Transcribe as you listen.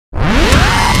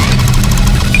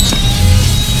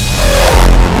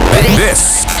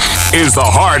is the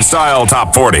Hardstyle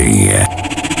Top 40.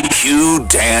 Q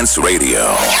Dance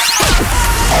Radio.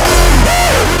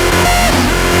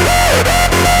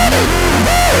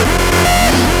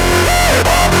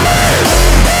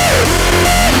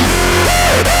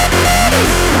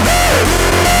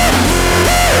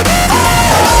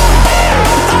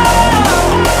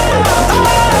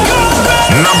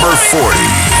 Number 40.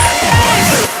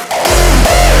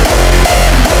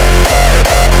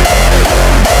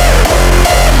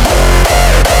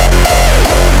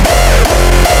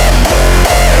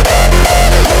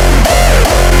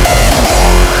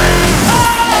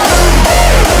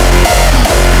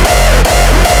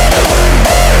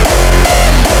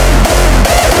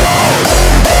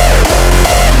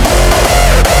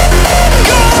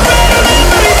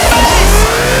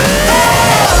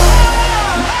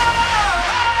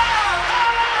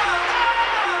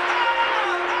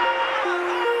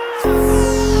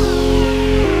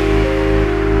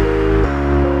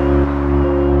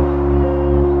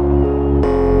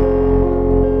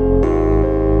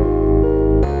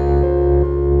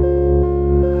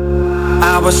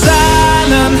 I was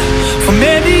silent for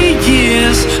many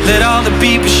years, let all the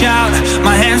people shout,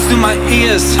 my hands to my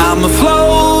ears. I'm a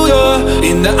floater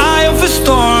in the eye of a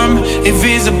storm,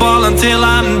 invisible until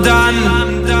I'm done.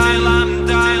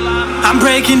 I'm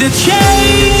breaking the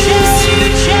chains,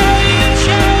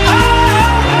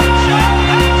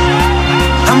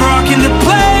 I'm rocking the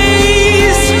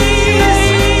place.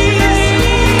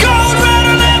 Gold red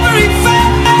on every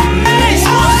face.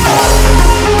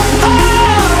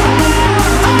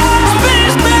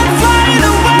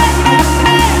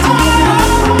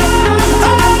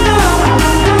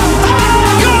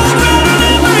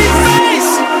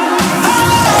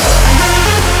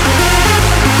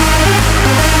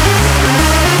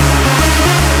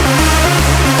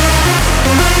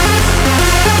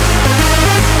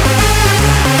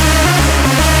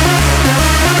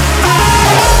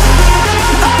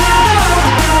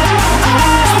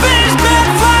 Spaceman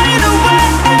flying away.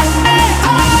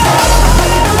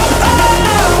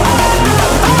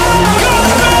 Gold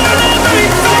red on every face. Spaceman flying away. Gold red on every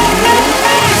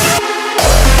face.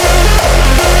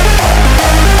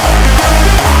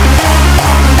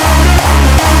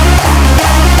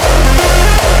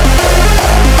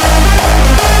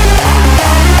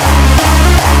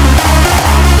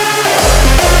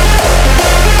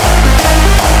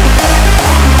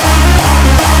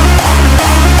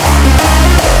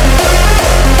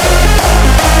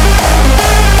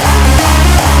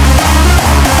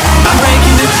 I'm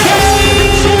breaking the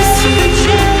chains.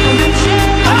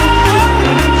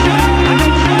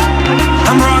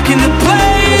 I'm rocking the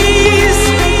place.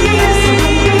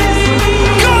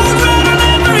 Gold red on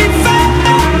every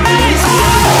face.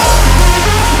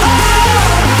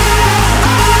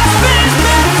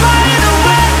 Spaceman flying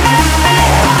away. Gold red on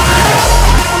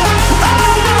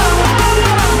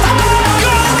every face. Spaceman flying away.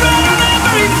 Gold red on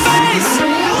every face.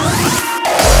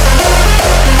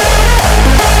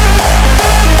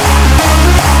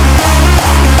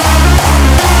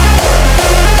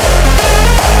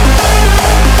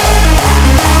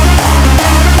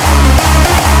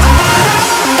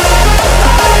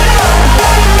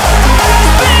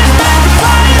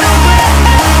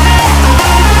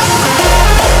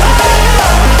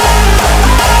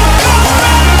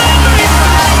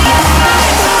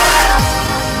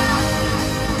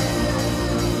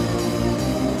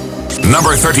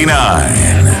 Number 39.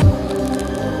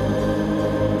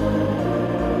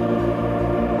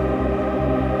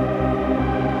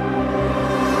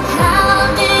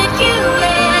 How did you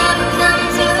ever come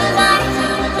to life?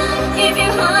 If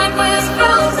your heart was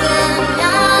frozen,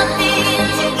 nothing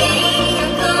to gain,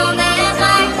 cold as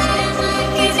ice,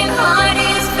 'cause your heart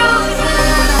is frozen.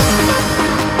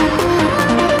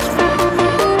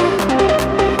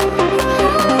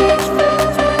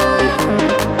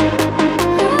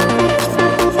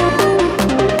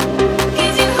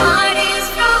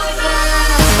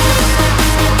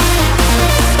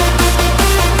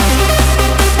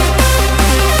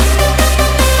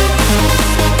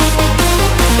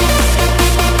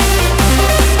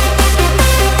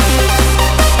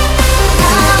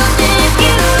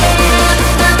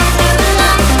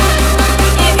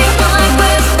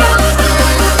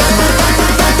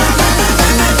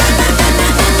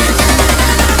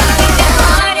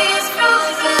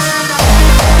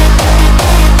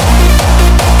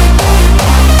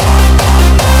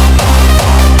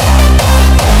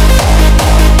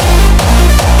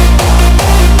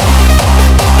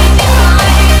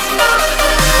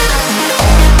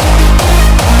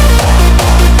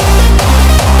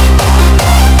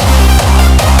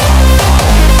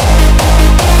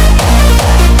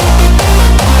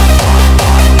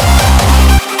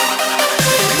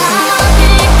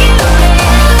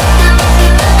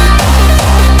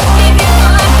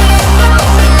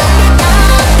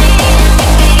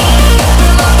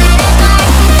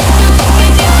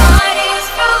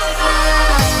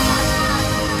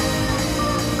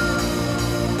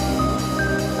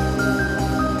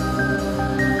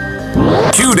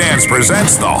 Dance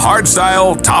presents the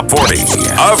Hardstyle Top 40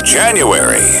 of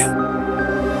January.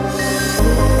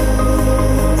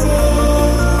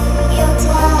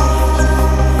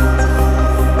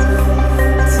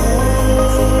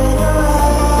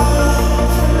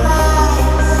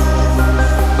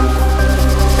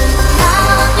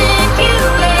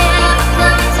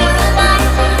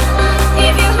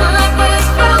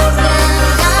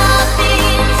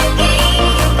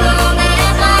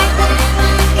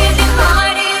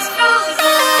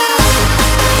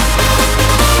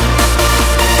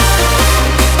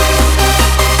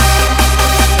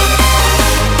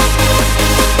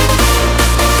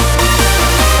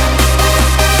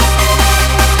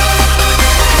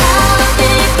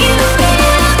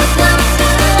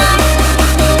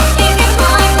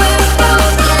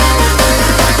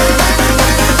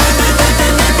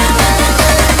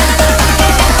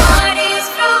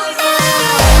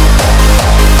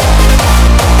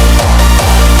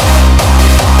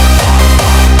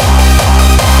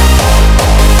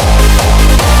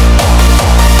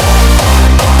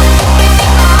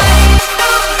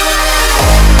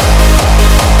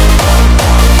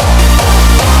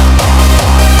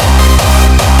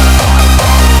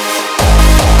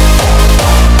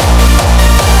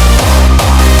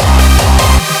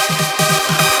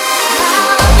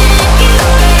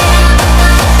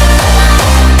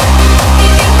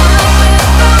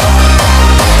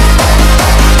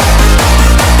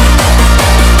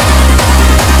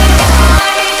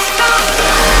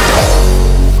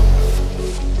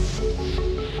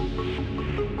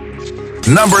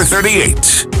 Number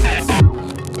 38.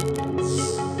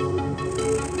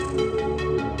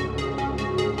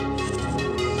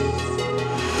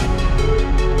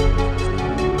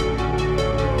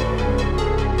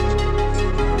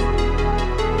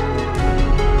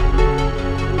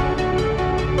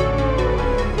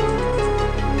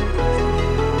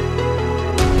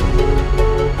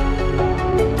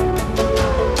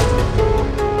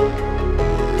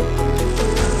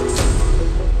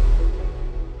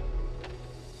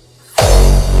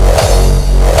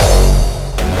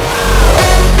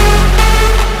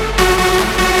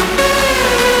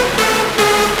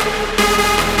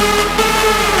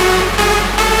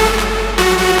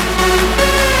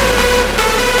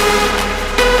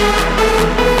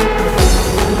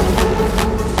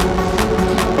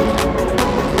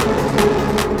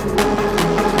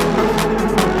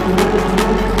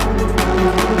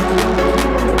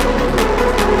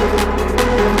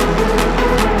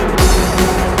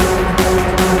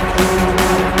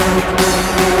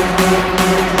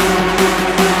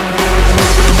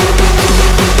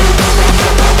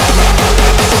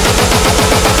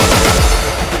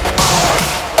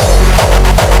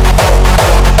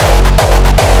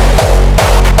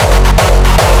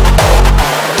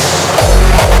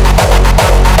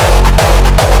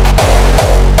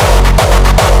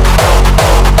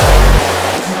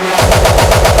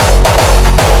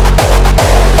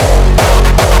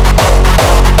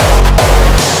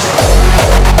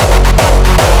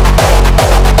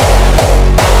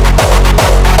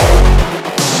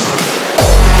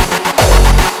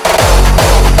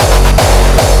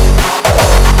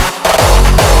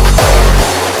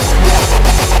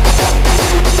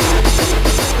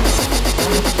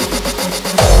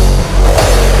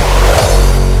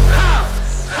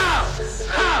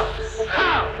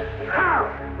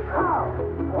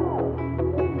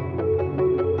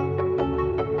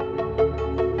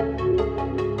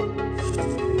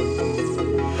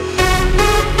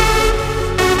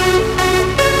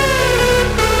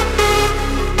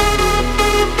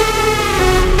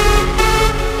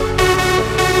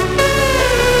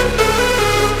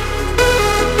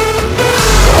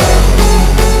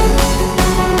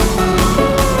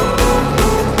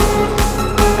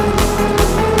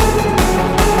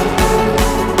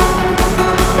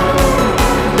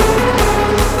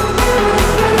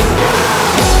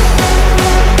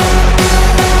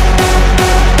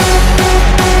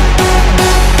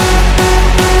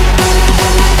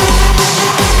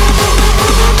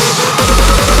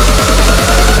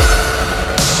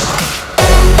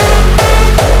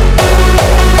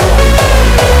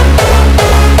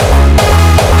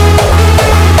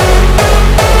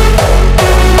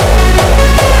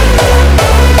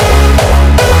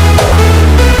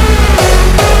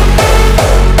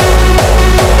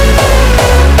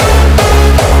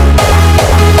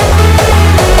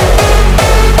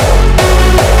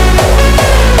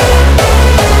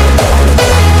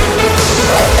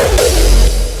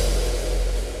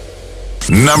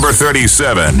 Number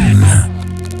 37.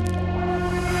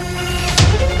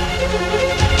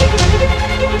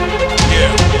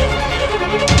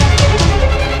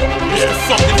 Yeah,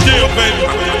 fucking deal.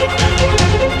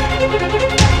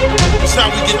 how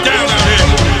we get down out here.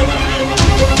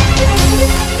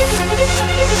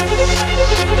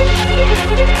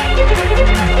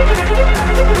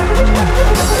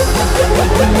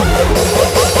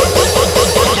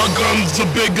 My guns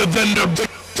are bigger than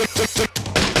the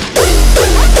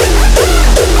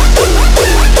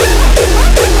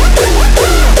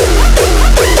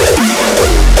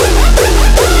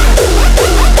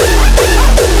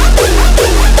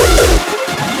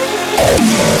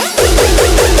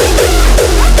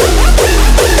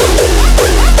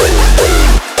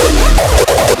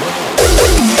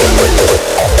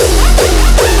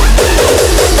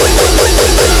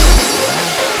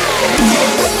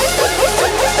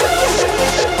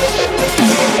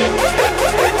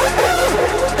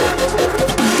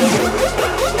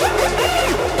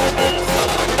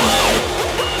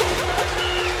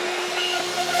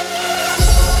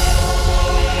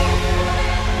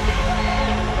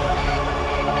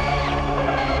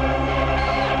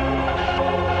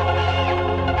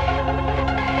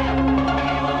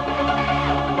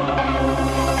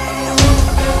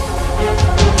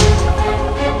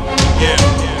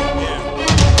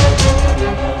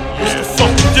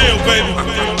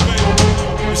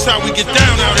how we get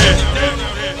down out here.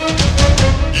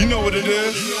 You know what it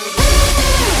is.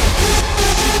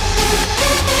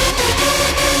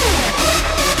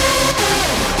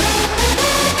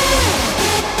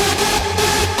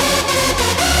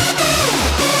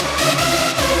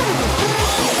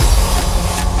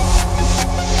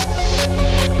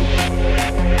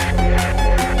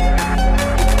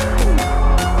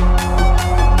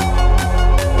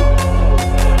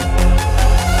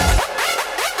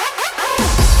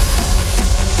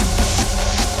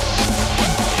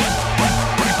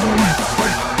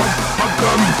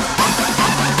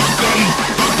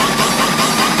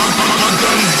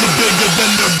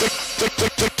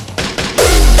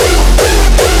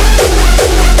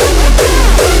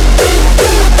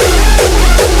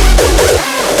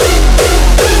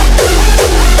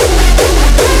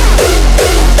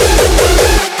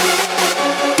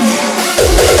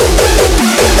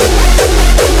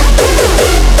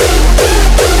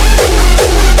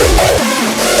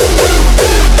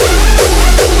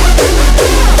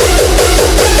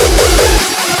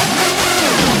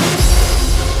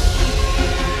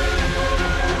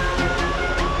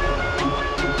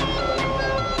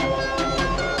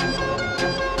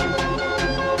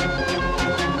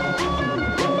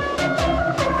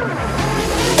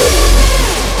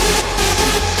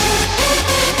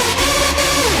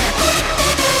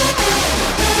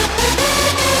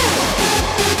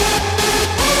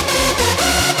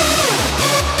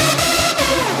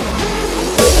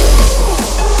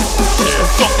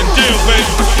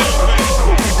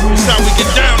 That's how we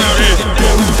get down out here.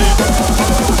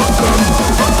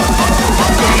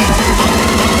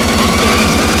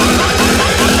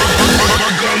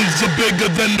 My guns are bigger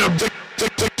than the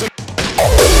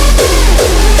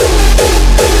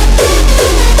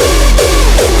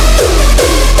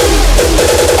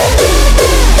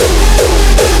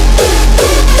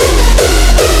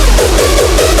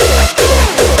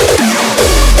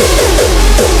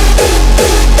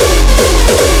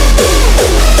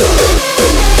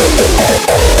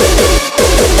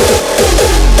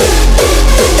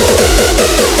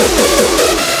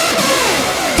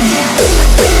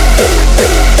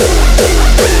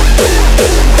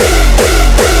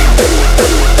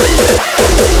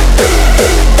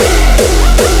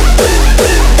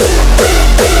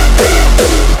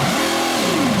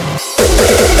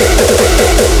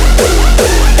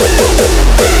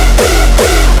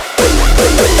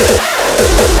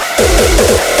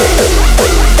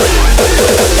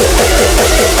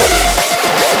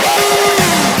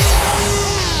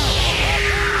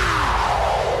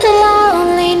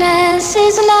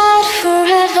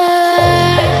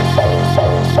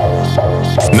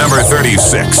Number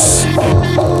 36.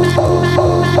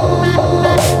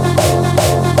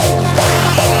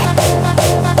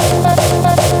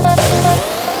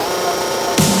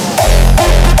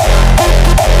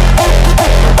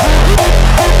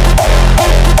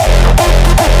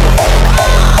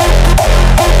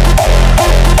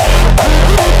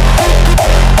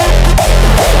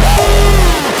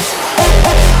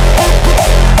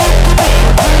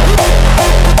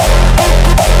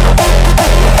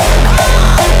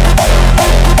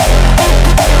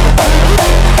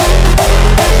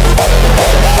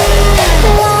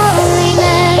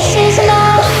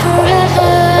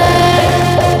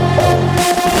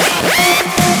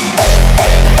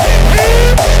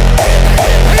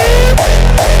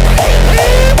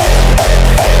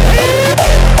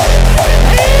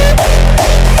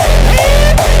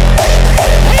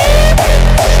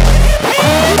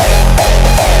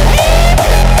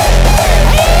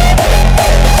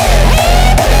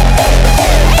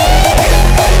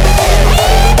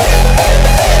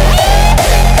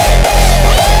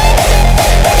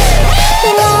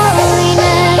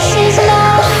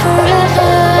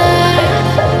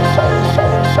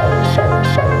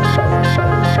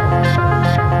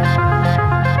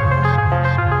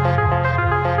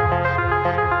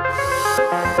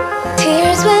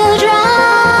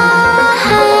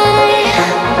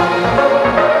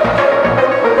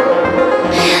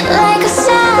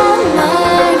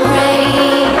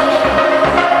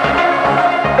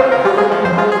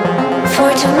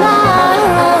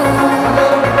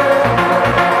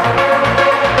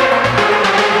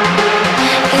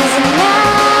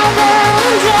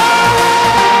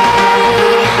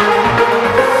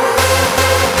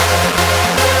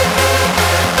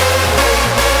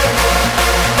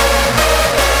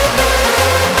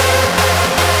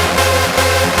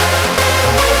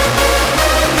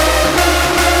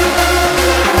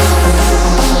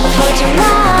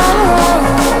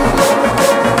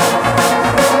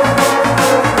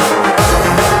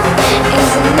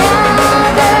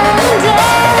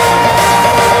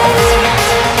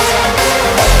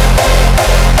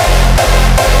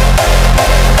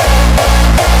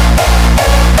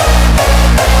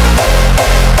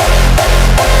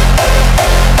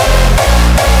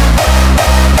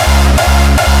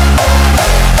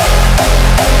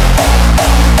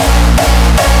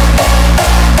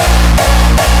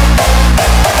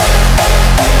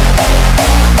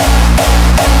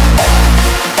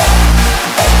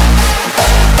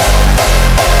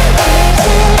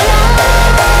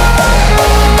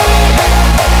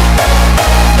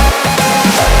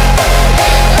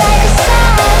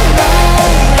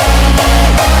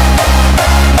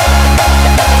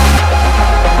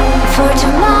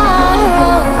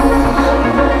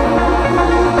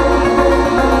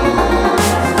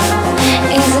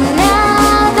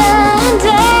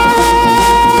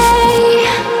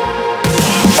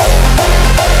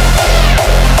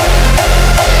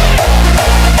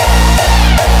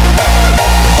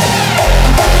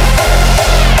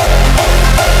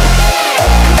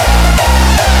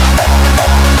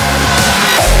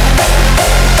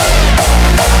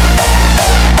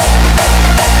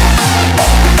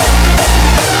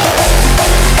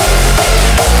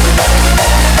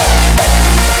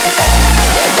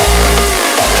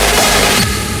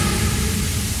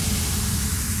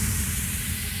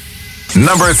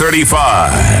 Number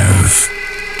 35.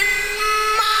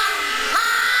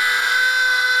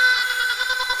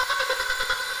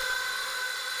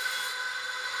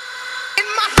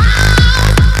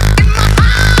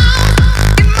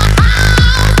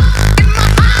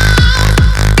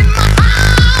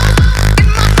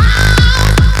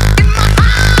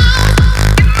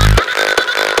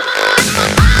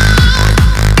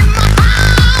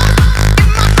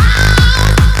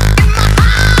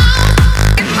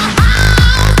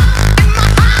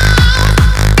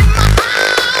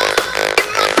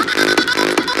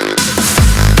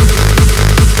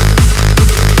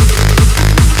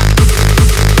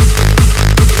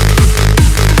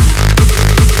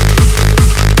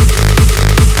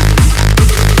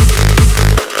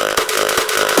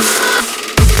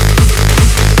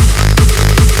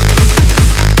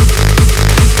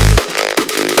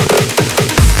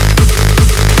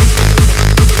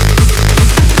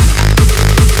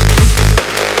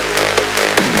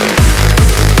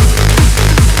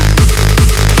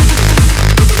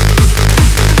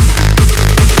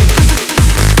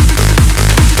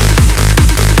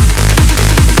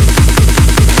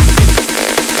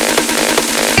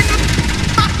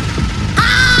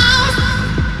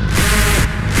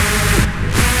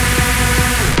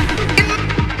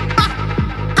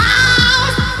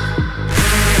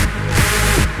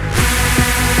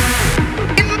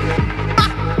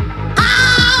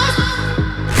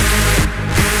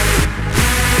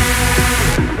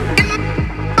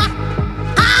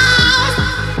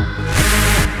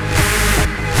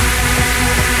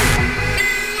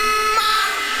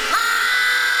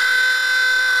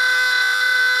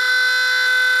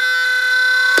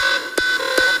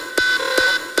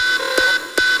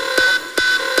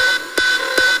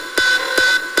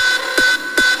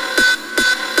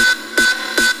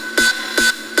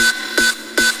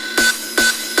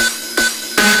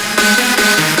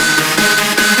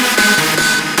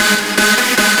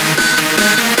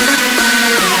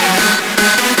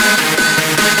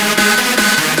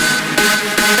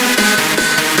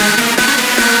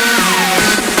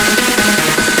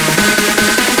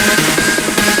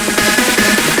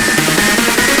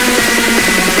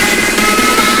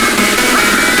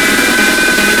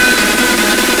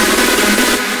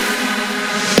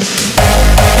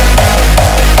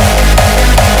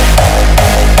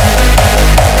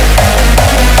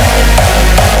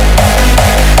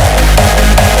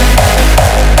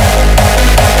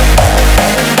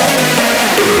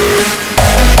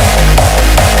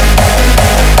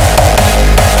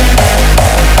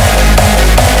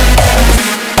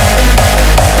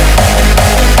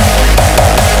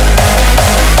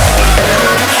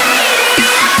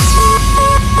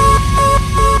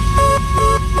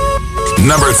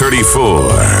 Number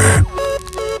 34.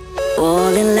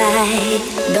 Falling like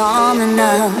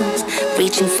dominoes,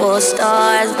 reaching for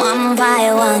stars one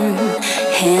by one.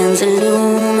 Hands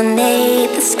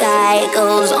illuminate the sky, it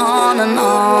goes on and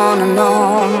on and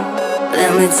on.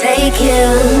 Let me take you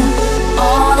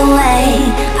all the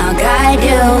way, I'll guide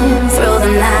you through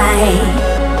the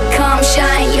night. Come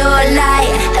shine your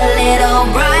light a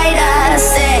little brighter,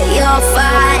 set your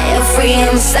fire free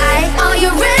inside. Are you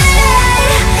ready?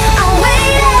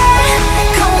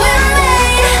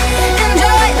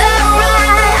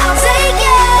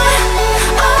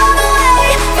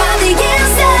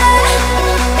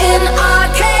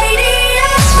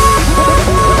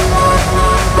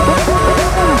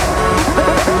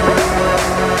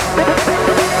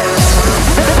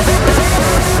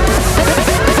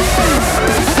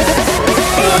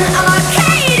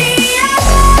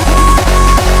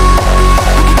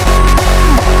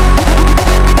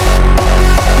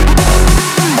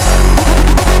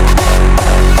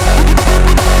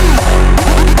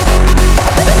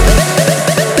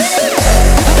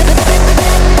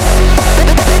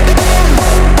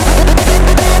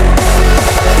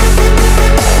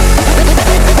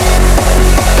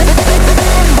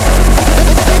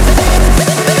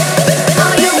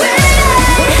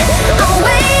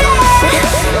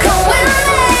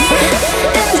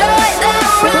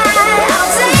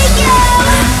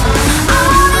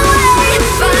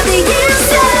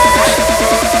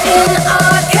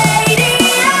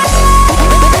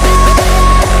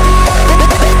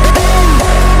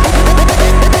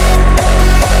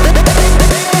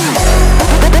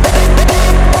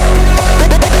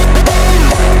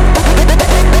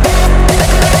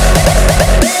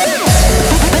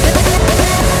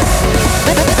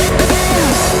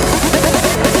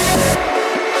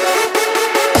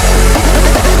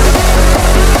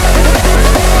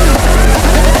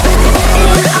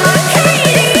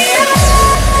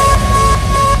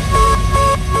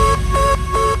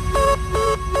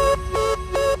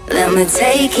 Gonna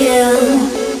take you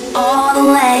all the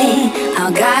way. I'll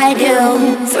guide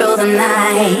you through the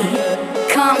night.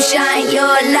 Come shine your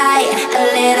light a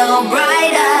little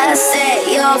brighter.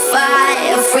 Set your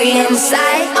fire free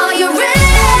inside. Are you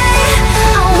ready?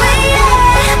 I'm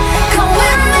waiting. Come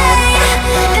with me.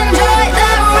 Enjoy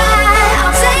the ride.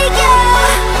 I'll take you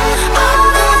all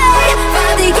the way.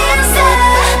 Find the answer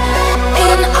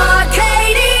in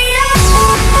Arcadia.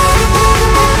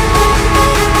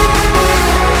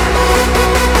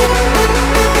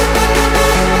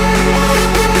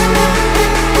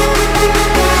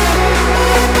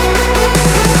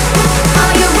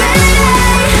 Are you ready?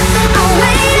 I'm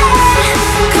waiting.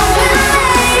 Come with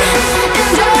me.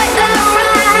 Enjoy the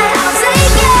ride. I'll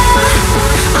take you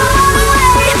all the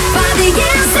way. Find the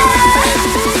answer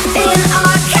in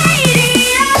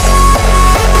Arcadia.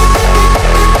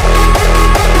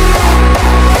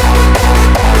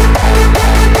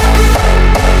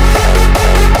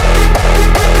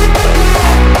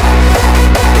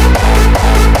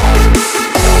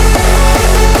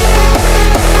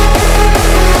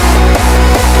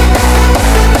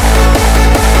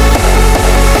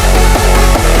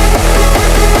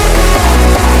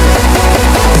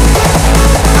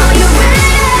 Are you ready?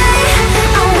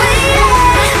 I'm waiting.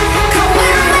 Come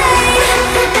with me.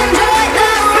 Enjoy the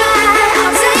ride.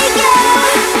 I'll take you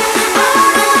all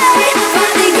the way.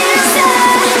 Find the answer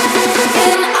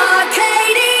in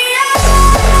Arcadia.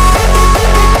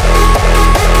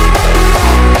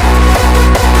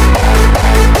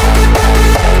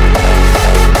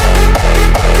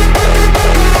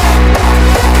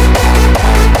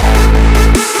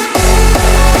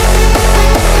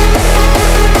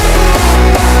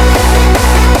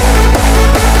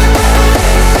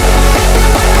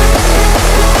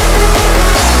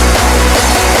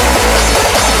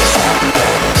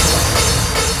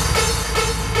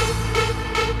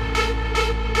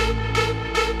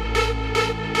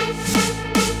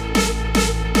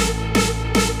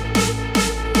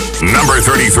 Number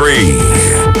 33.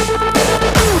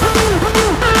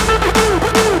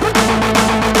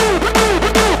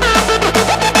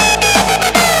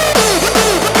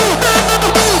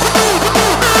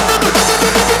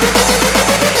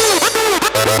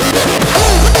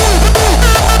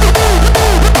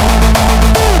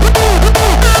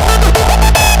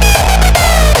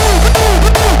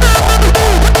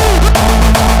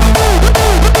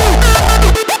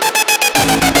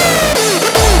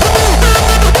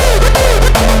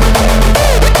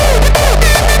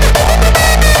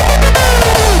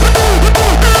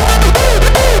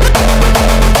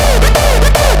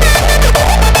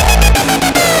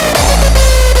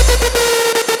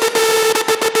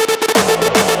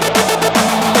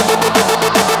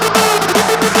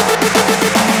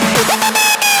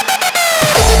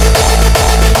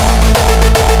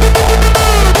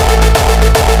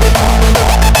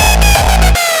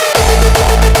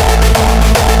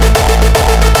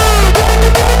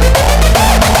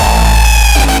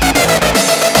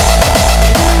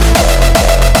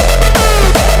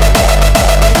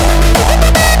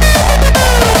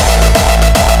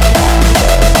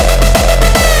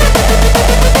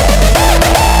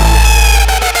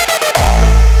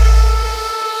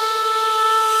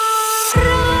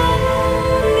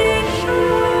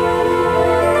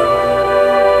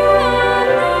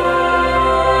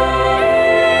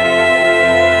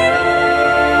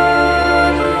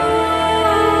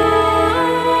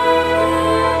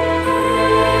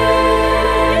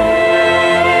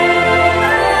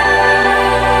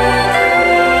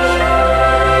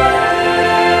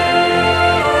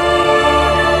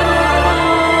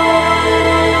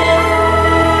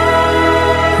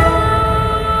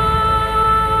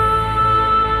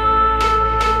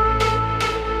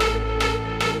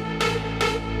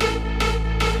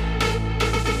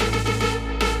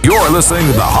 You're listening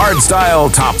to the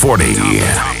Hardstyle Top 40.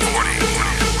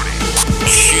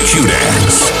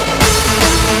 Q-Dance.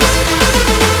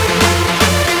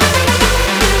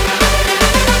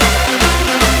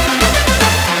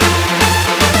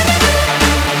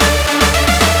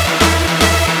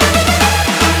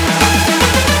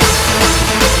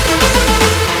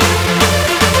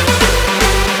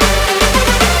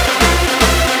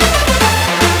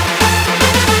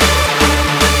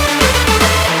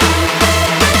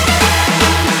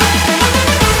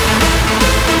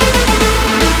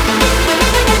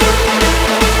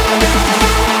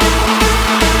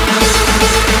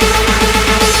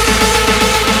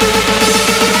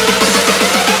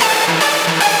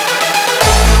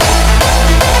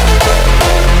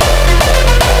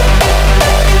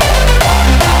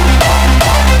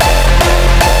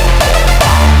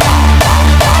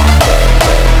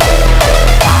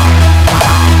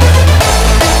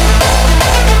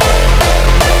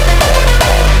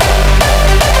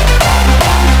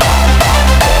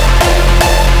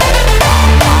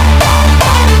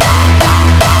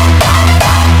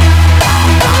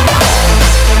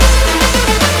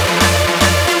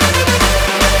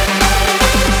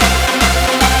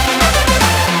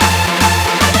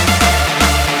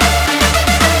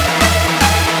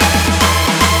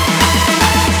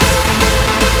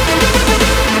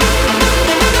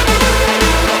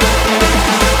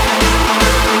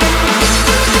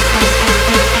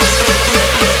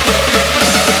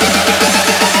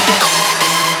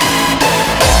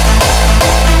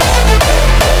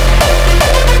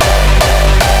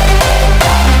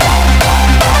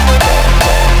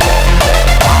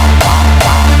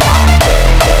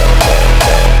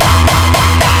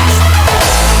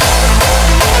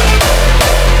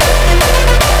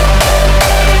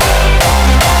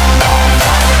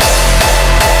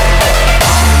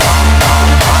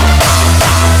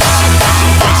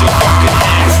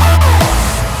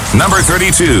 Number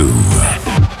 32.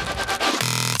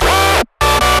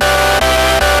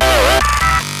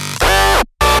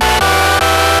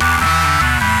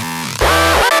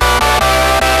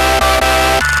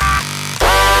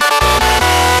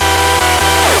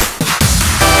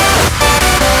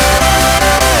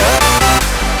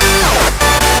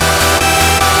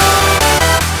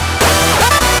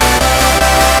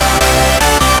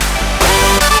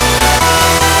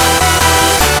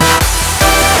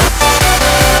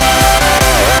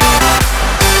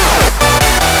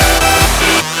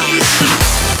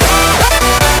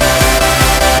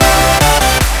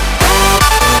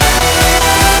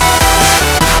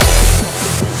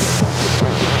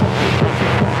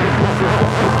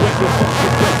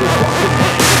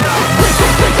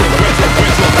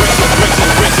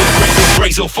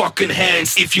 Raise your fucking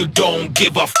hands if you don't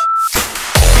give a f.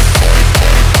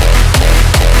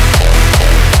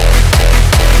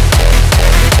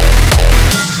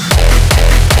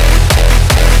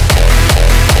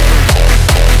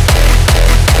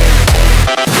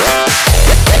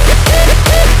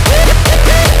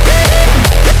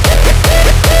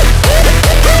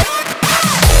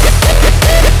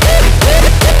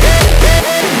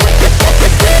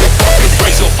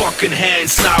 Raise your fucking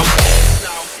hands now.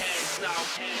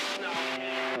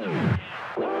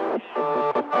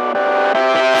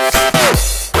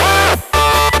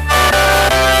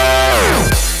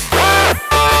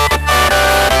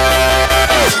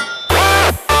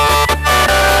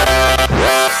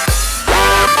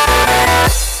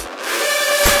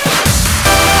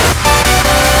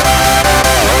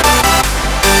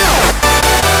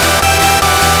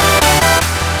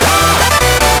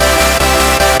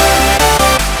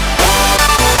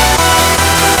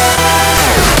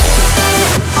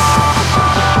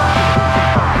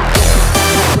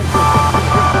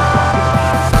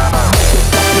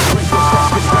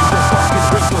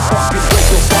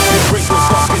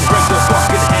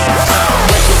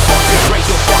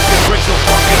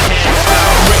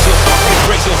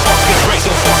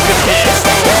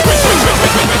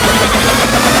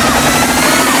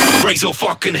 Raise your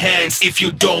fucking hands if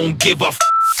you don't give a f.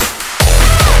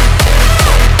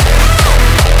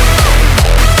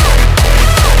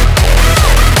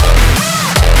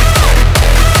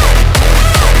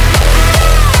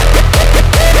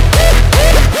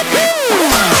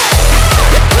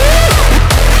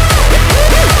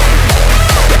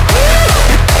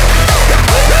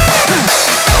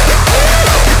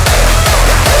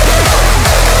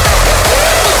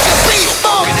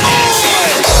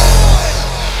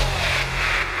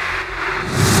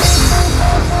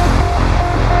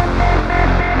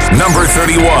 Number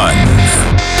 31.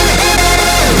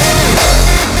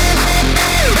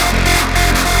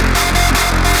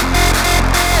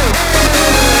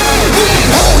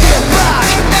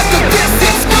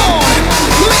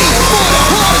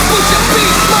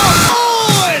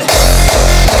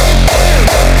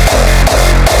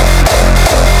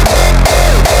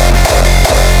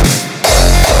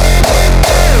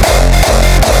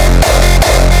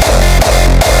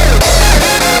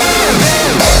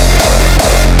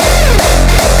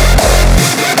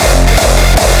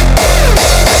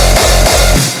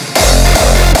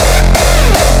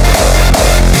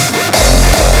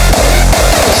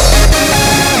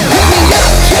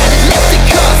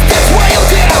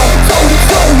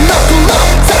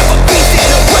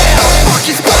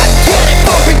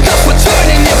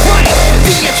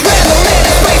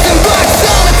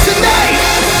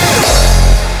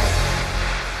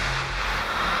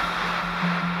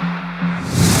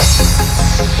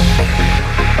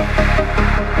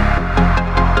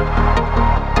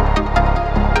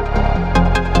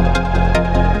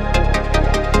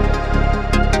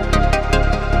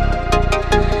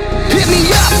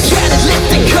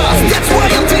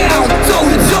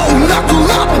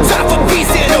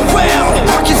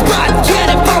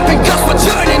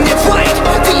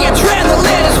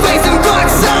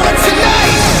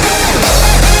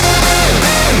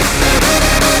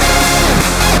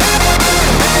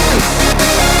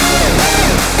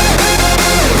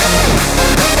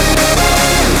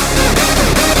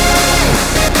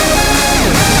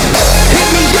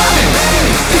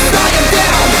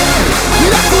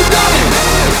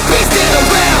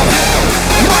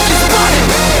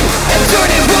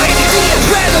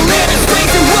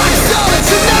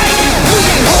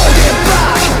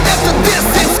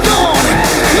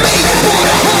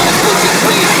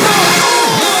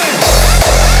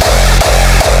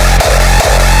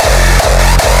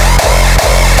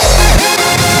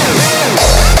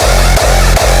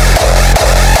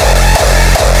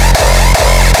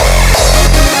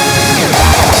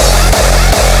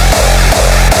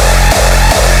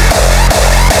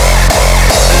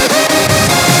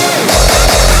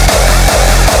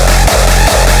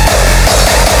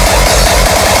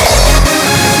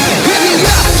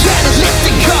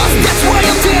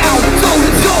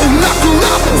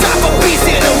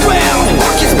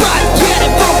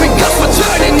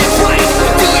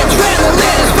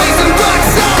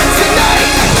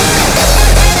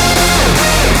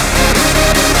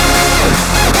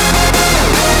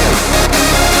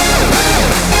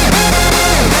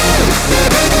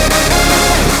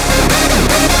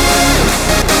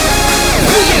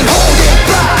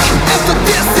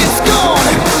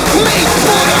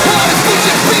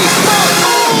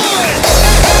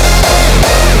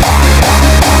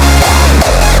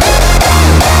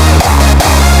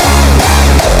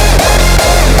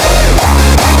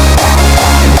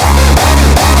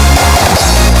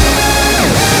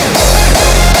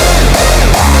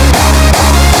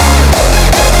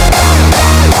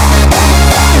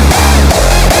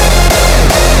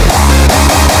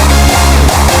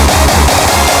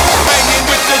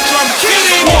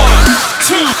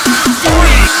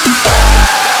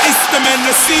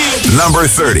 number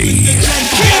 30.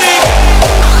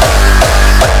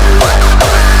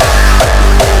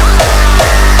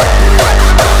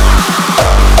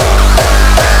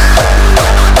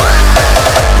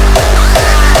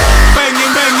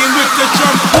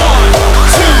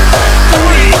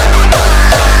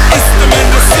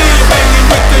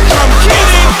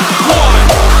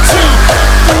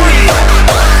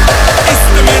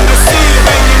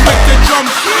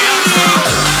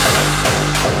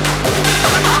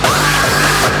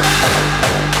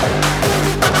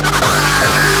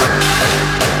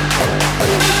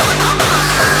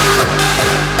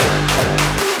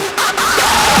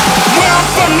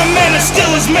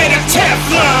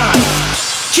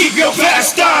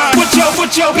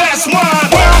 With your best one.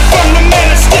 Where I'm from, the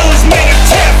man is still is made of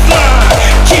Teflon.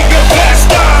 Keep your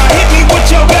best on. Hit me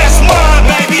with your best one,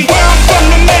 baby. Where I'm from,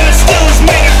 the man is still is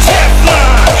made of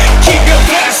Teflon. Keep your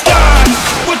best on.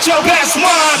 With your best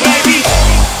one, baby.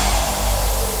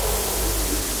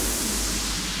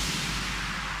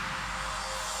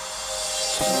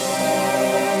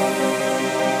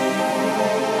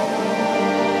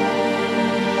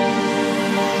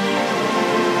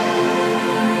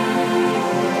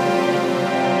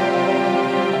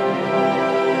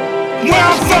 Where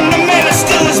I'm from, the man is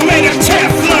still is made of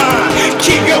Teflon.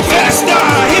 Keep your best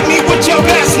on. Hit me with your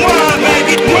best one,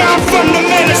 baby. Where I'm from, the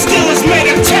man is still is made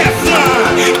of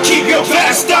Teflon. Keep your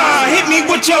best on. Hit me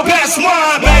with your best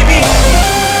one, baby.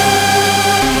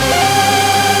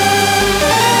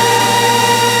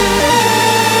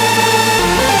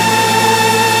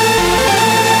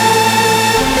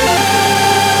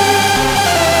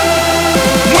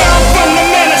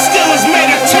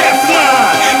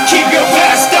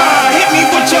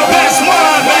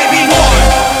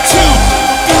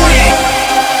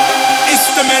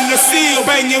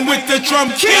 Banging with the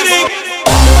drum, kidding.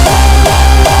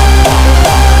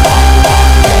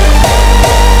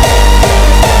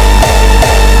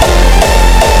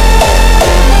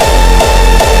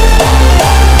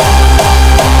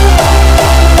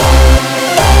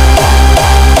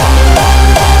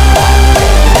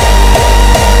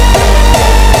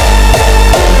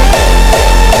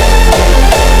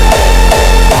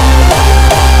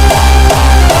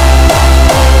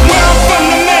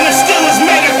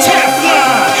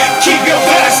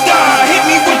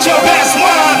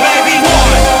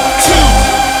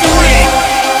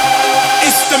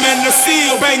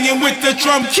 Banging with the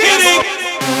drum, kidding.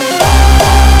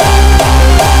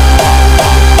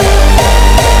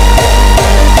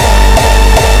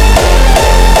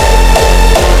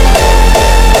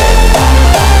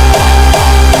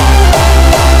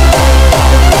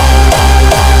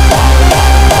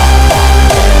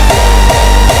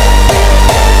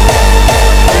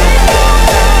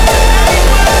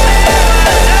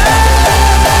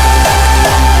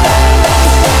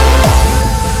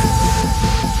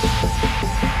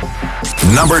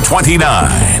 Number 29.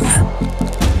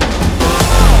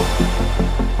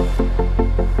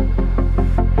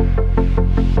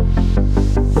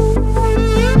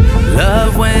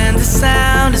 Love when the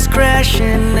sound is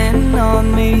crashing in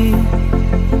on me.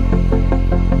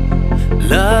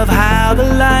 Love how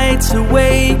the lights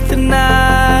awake the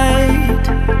night.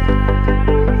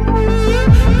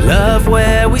 Love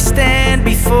where we stand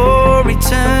before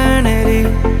eternity.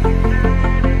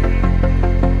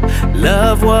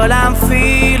 Love what I'm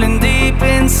feeling deep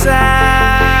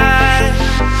inside.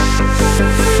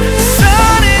 The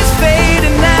sun is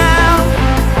fading now.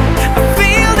 I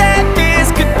feel that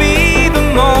this could be the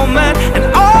moment, and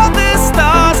all the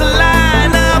stars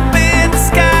align up in the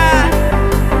sky.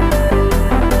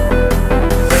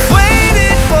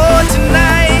 Waited for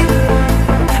tonight.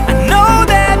 I know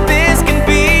that this can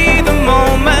be the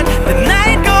moment. The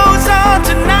night goes on,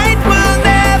 tonight will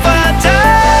never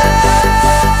die.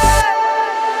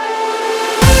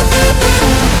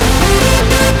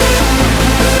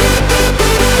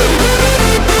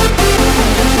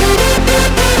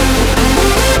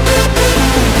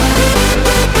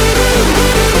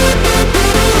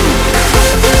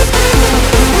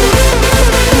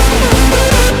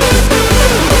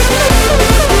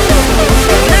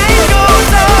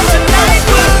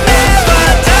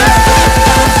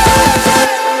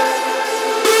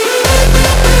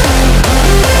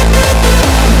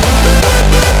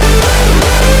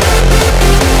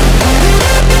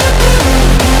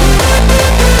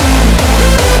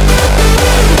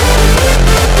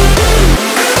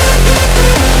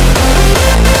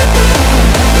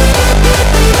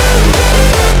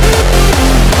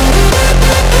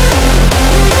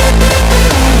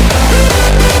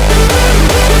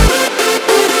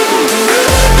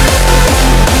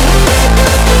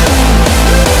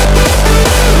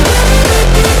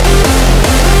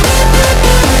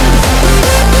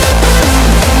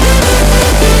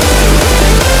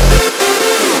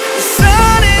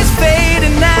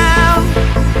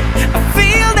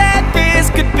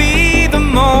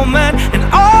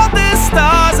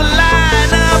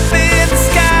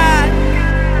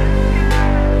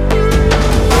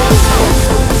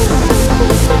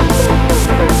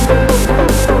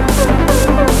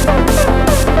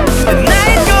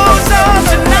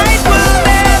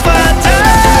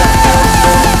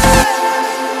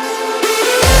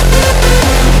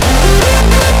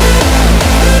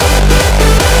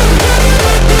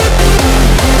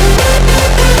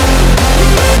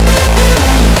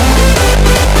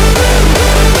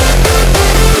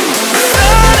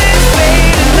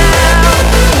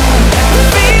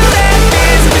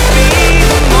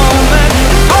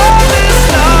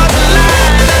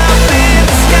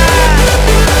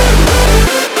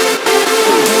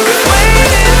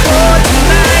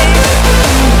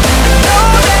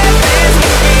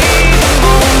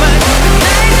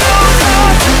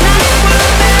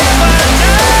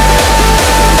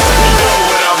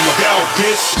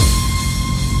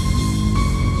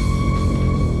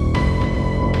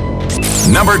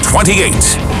 Number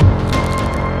 28.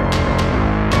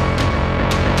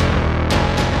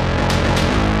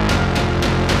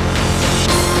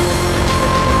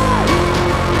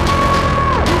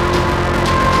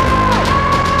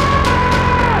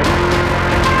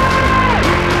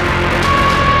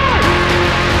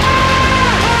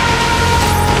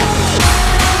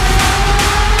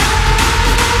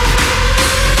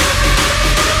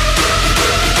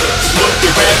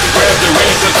 Grab the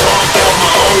razor, carved out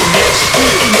my own niche.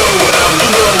 You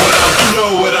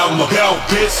know what I'm about,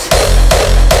 bitch.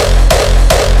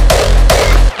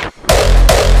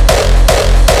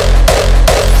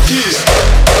 Yeah.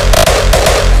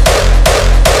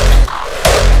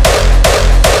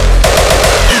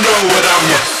 You know what I'm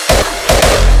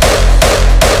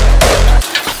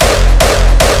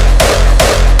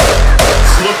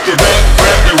Smoke the rap,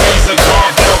 grab the razor,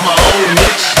 carved out my own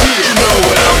niche. You know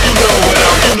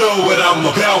what I'm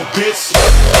about, bitch.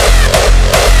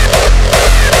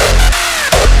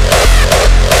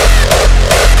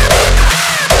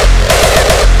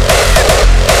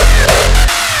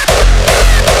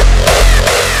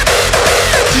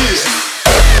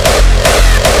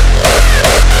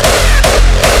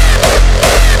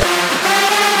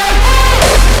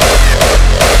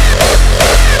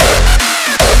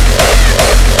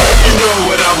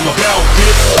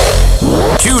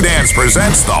 Q-Dance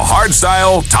presents the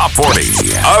Hardstyle Top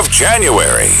 40 of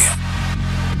January.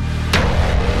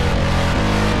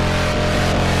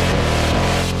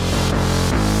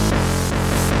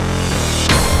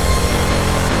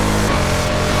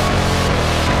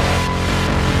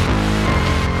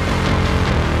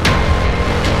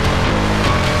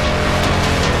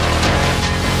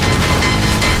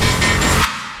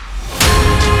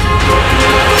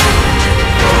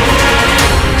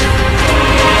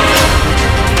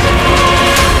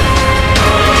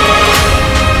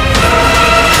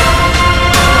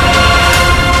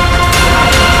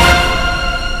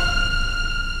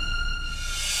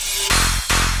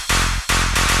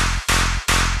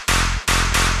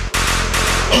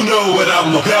 You know what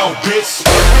I'm about, bitch.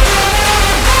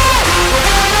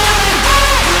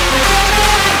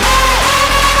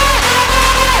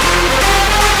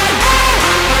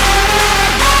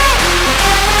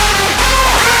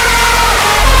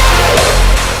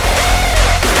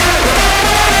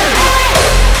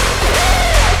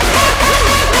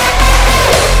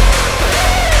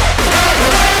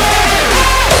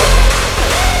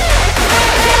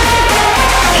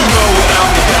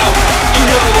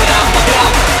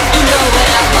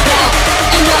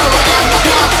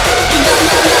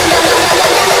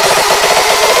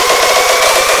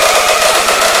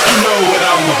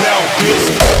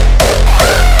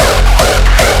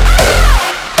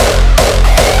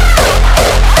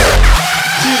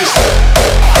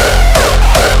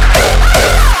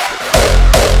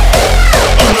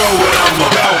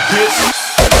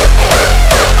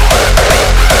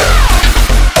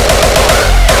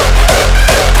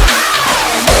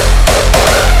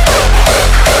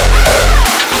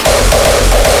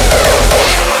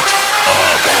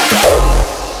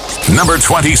 Number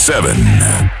 27.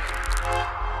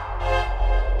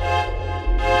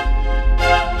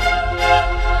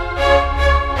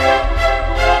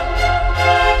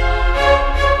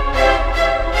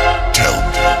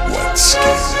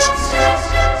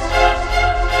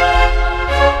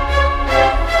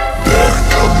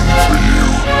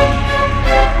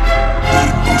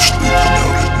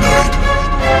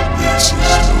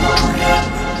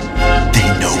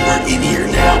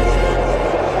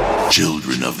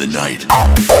 Children of the night.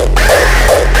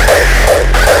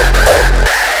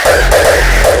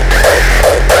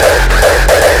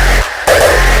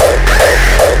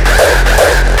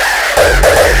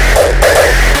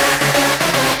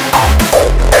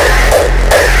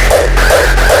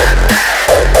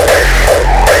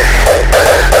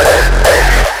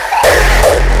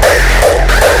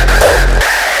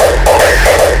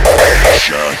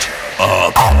 Shut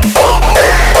up.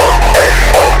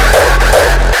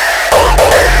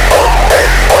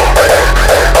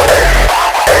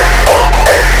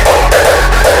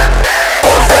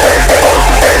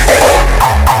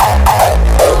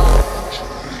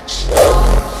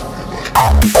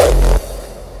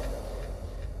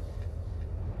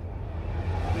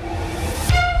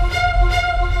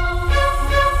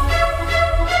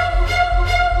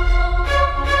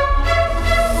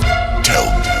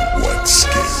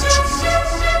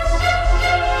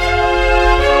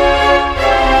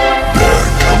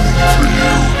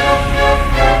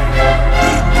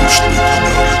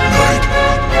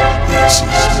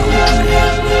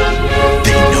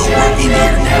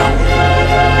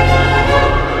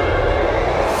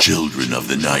 Children of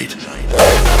the night.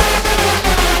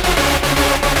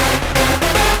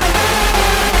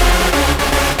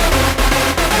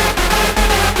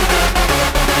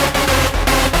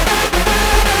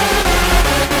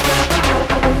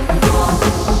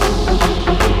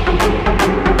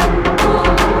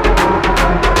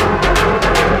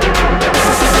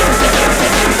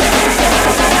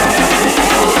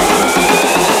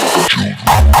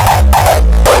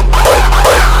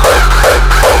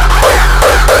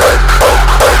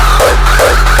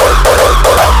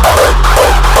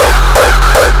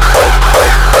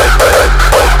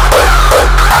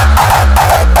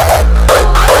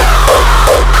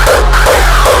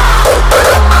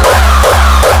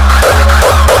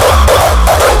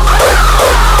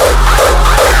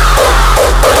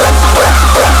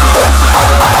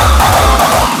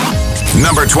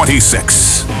 Number 26.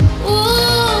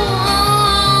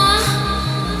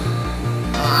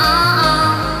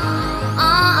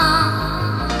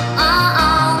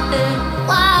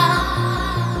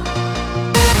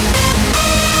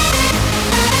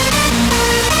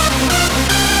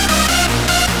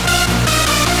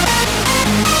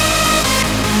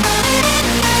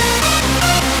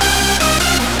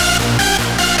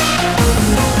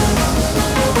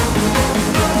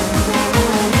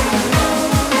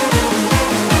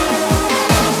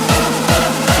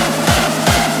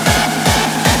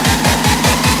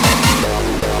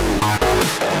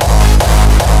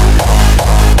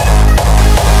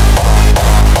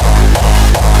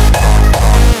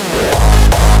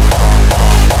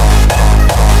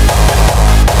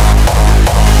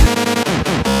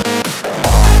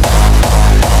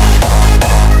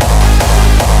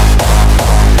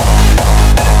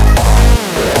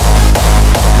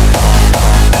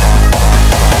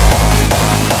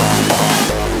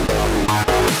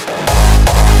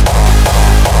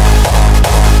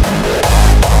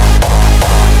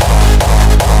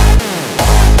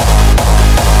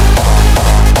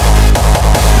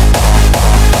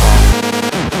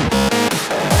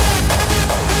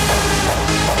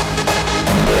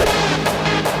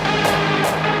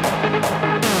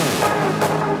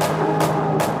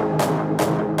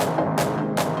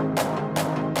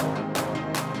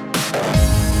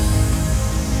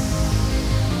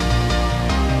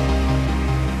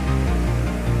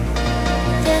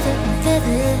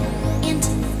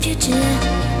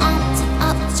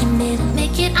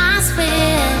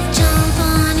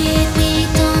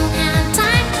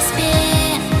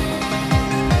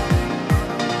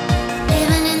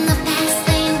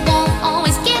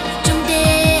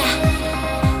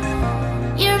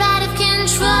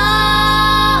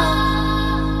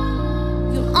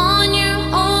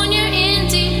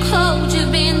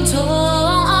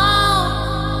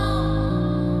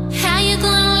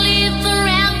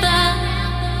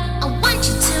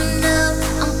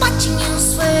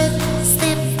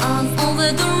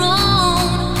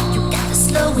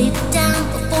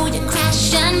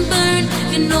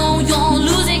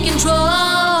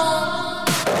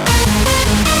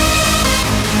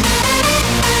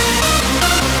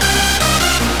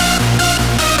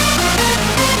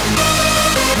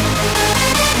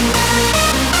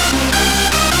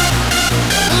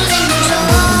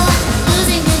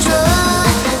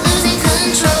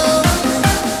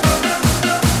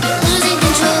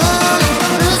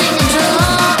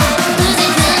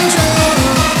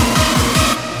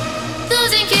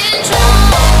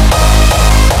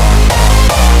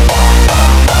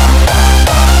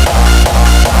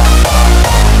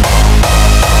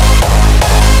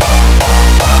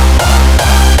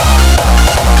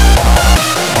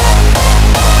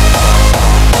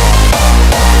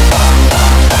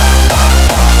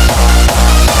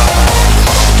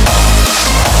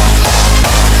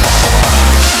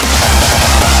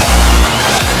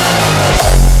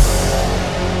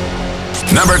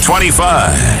 Number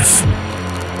 25.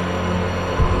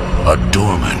 A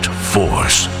dormant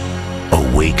force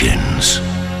awakens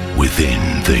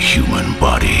within the human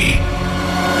body.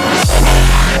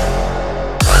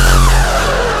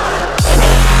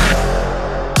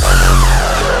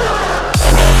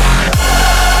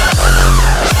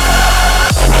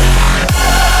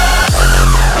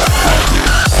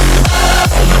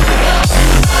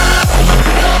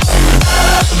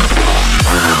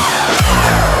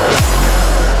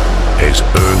 As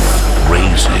Earth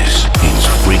raises its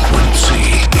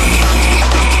frequency,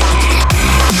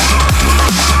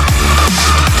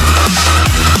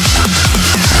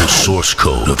 the source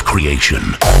code of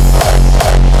creation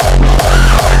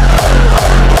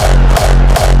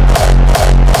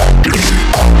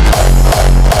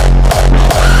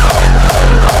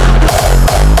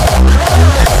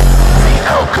the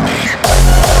alchemy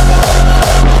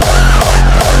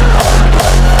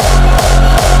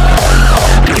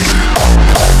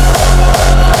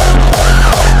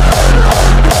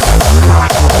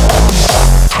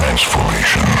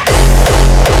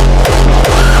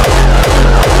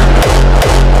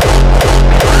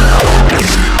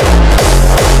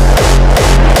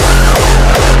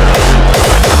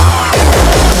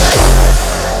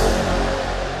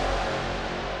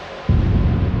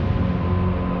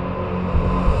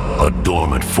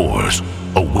dormant force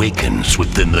awakens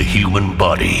within the human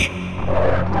body,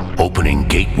 opening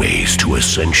gateways to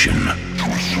ascension.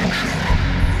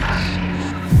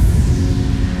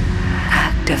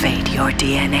 Activate your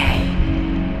DNA.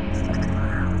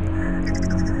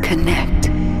 Connect,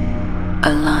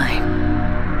 align,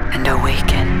 and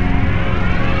awaken.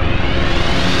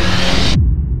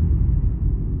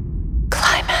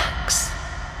 Climax.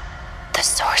 The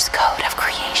source code of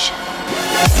creation.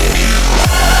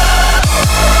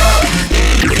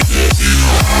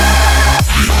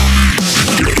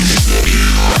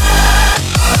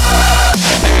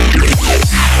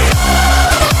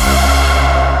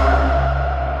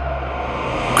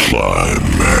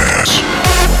 Climax.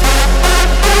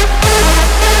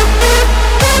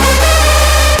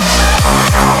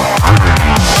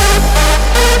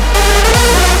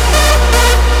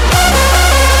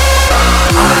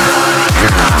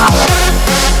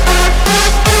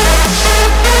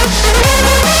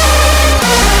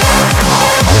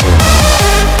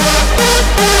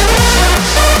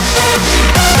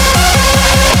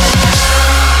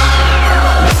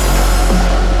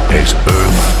 As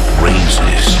Earth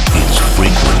raises its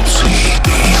frequency,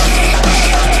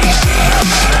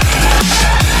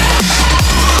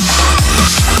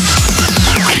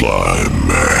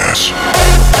 climax.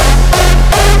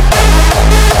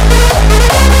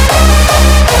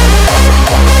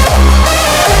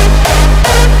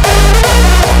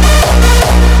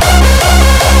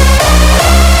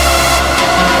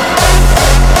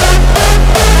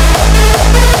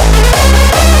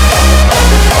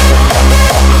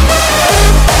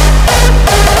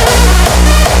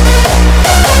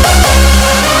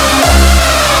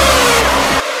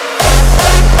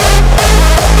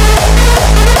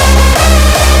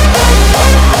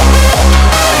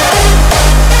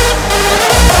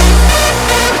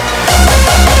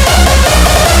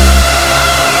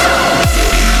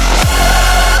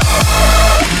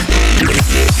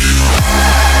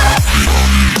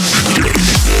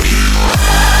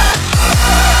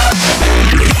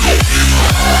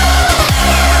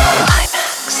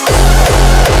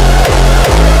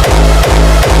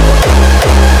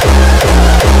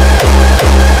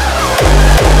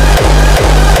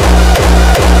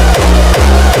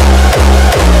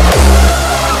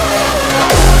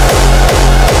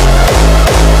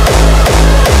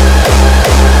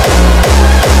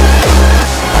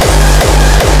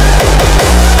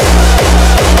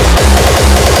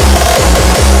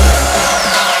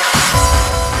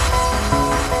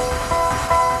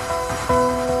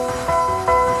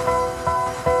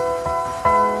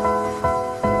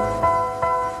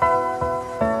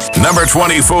 Number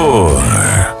 24.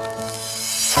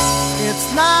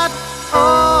 It's not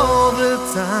all the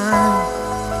time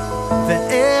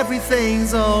that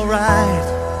everything's alright,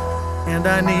 and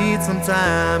I need some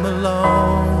time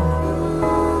alone.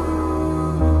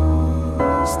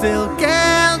 Still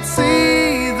can't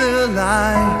see the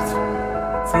light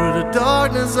through the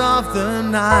darkness of the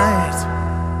night.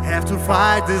 Have to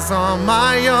fight this on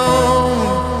my own,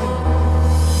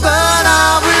 but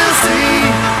I will see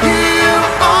you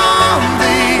on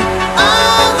the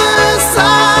other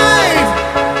side.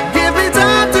 Give me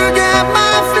time to get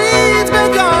my feet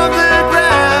back on the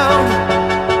ground.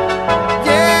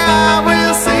 Yeah, I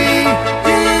will see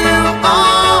you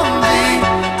on the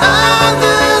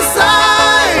other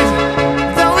side.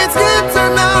 Though it's good to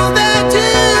know that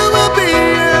you will be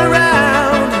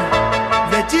around,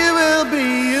 that you will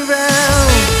be around.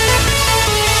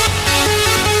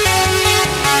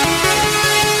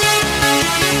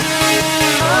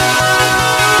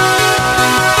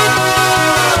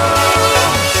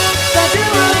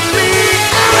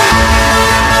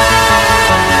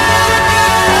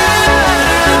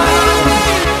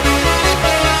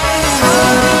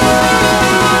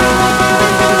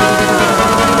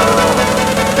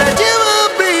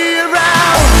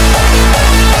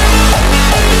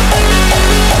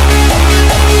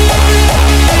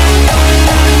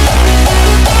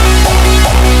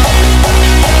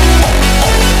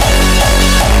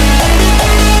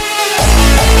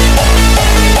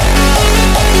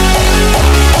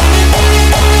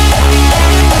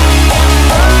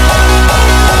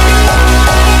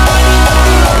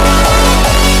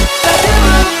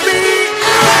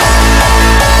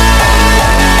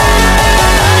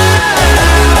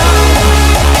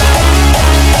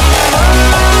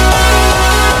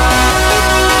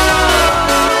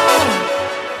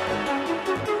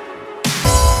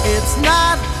 It's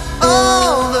not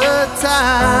all the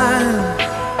time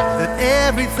that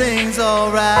everything's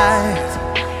alright,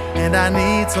 and I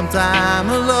need some time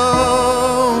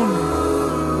alone,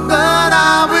 but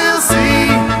I will see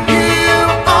you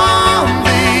on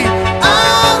the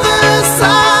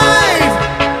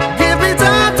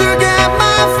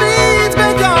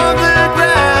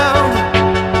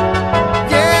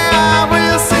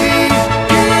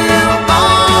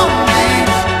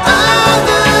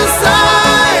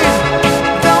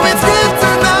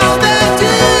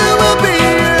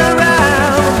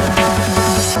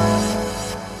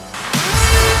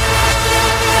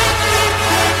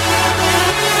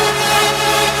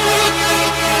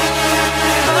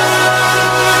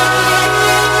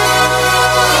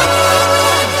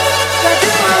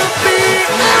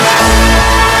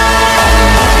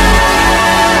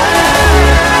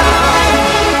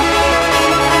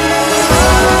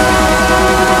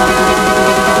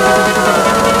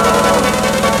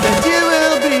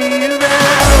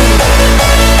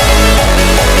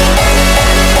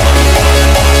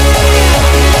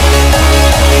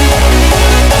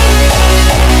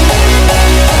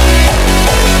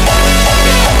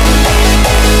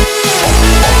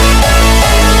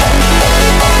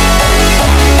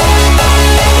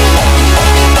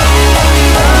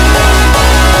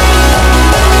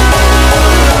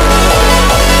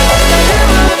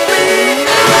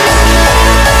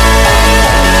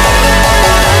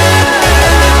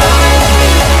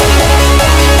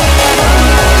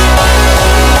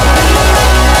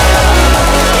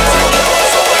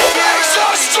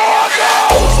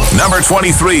Number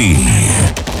 23. We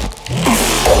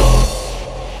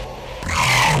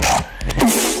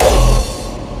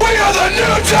are the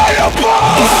new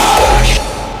diabolic.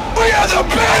 We are the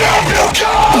band of new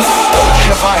color.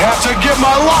 If I have to give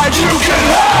my life, you can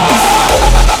have.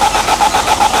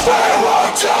 We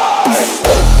won't die.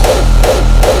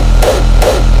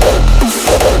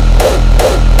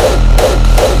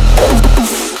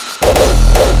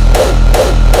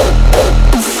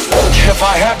 If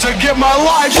I have to give my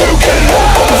life, you can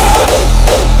have.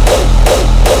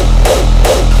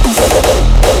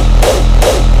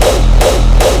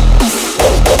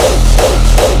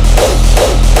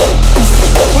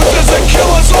 What doesn't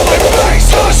kill us only makes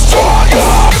us stronger.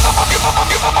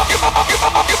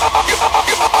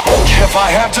 If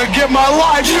I have to give my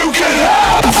life, you can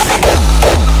have.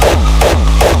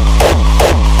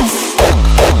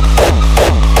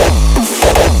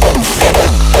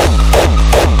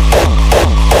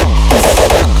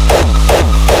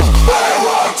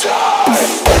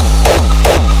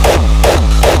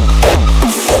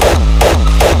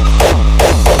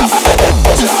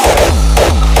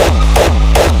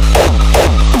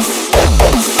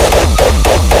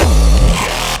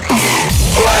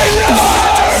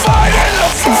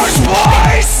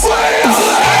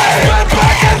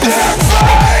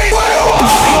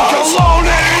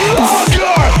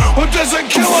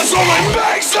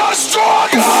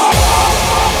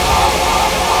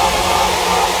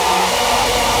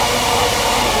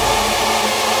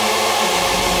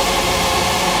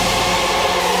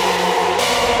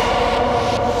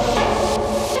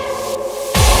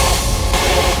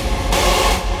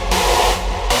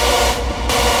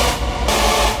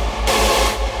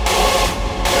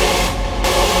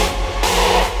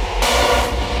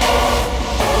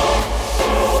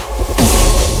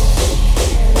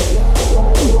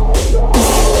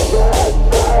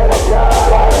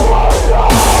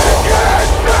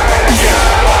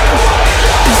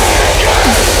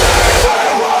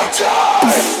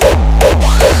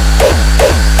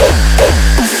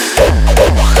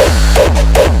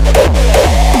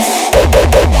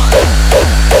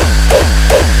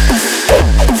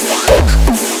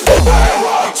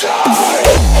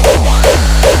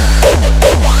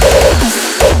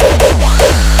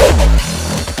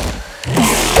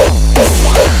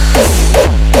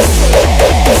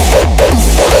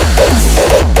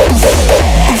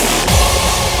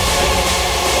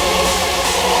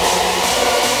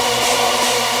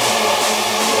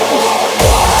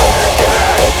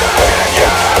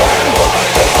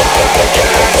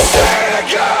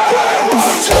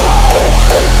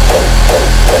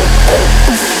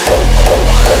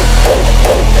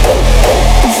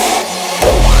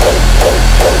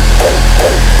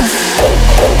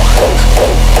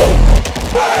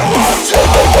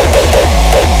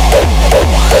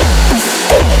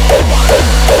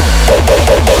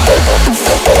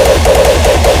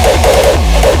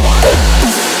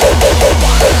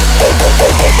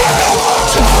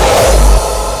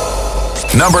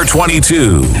 Number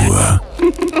 22.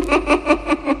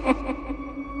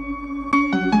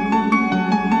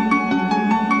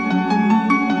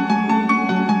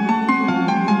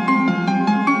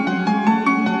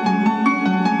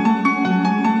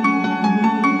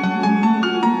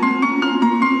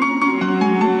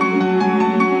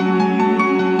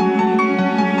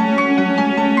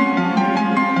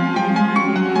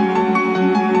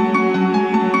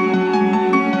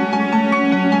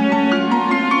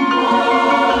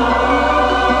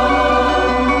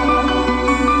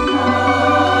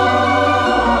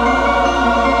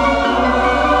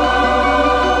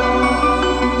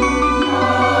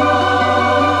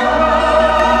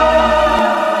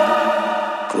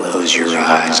 Close your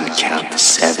eyes and count to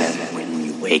 7. When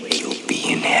you wake, you'll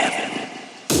be in heaven.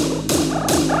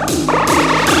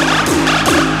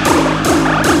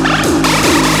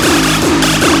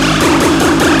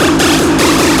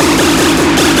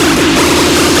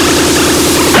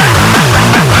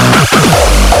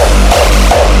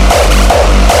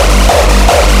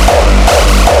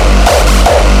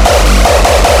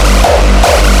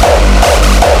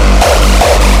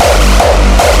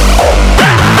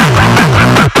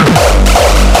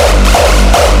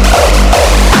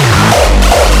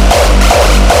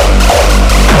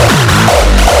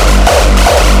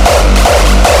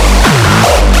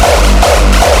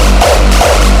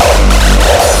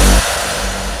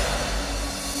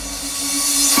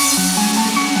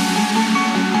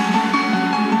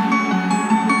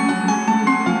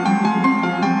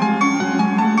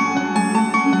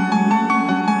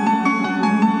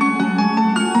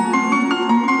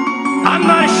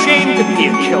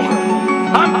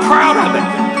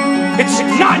 It's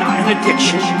not an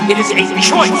addiction, it is a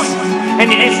choice.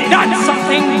 And it is not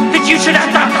something that you should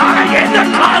have to hide in the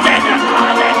closet.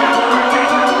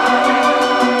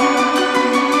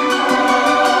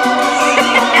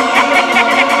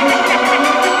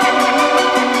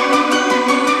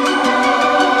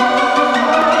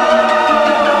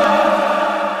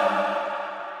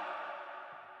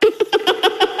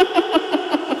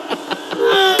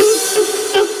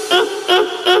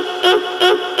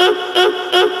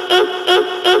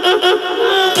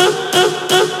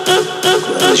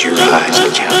 Close your eyes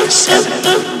and count to 7.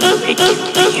 Wake you'll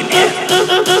be in heaven.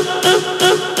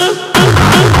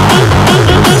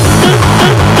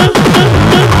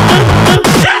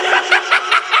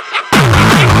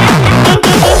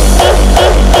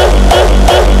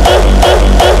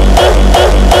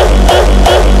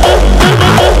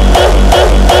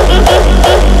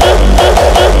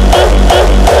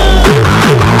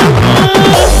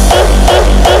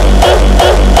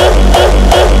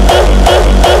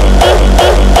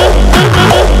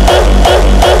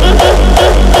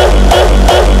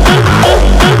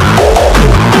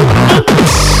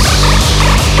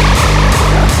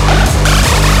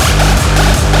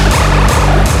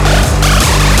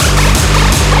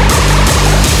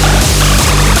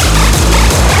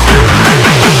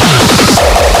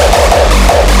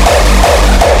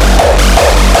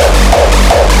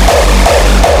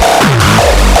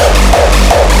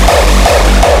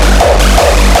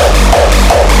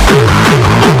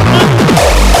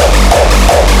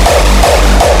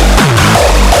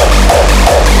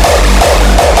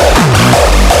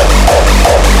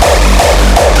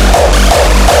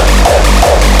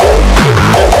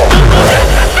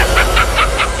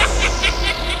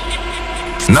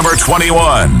 Number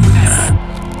 21.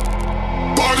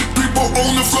 Party people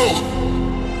on the floor.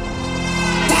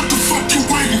 What the fuck you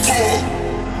waiting for?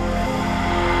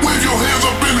 Wave your hands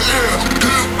up in the air.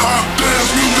 Hip hop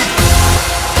dance music.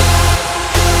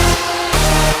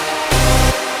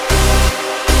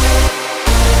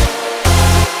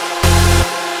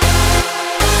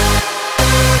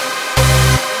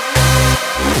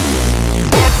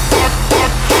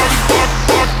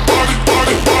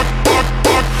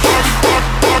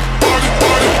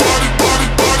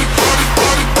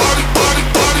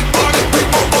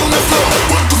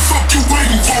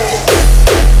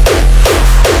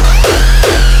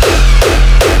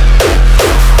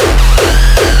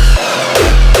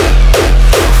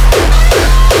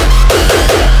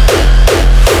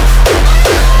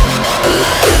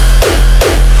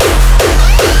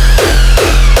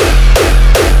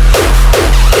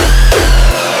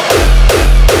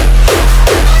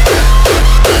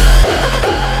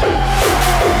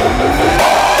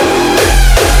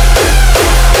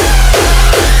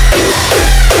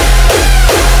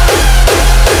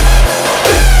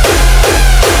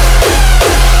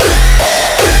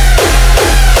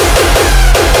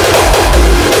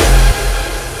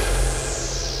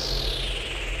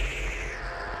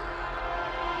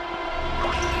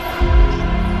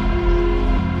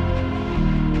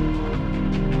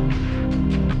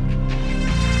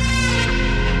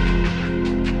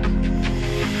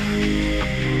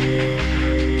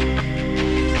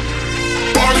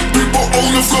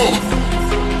 On the floor.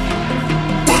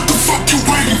 What the fuck you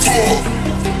waiting for?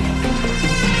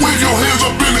 Wave your hands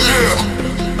up in the air.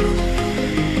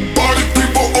 Party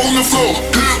people on the floor.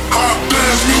 Hip hop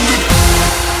dance music.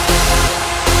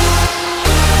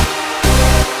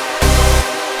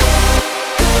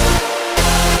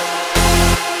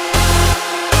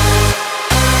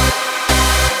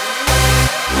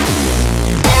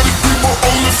 Party people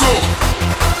on the floor.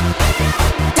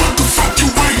 What the fuck you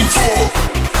waiting for?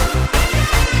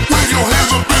 Wave your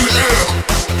hands up in the air.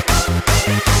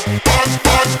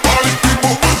 Party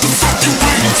people, what the fuck you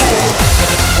waiting for?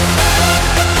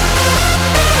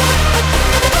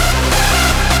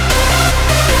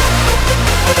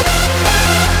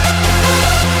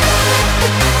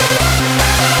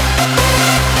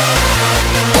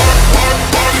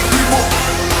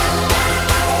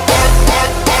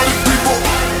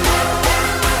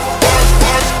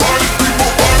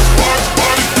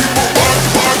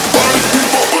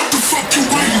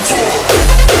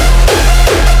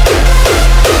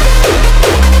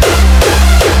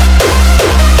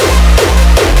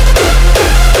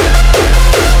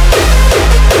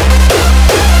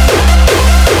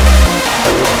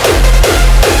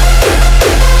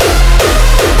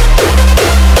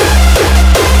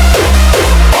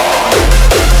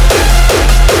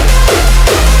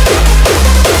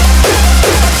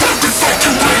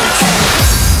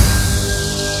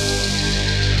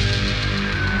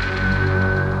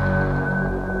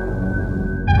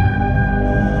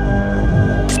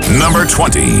 Number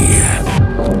 20.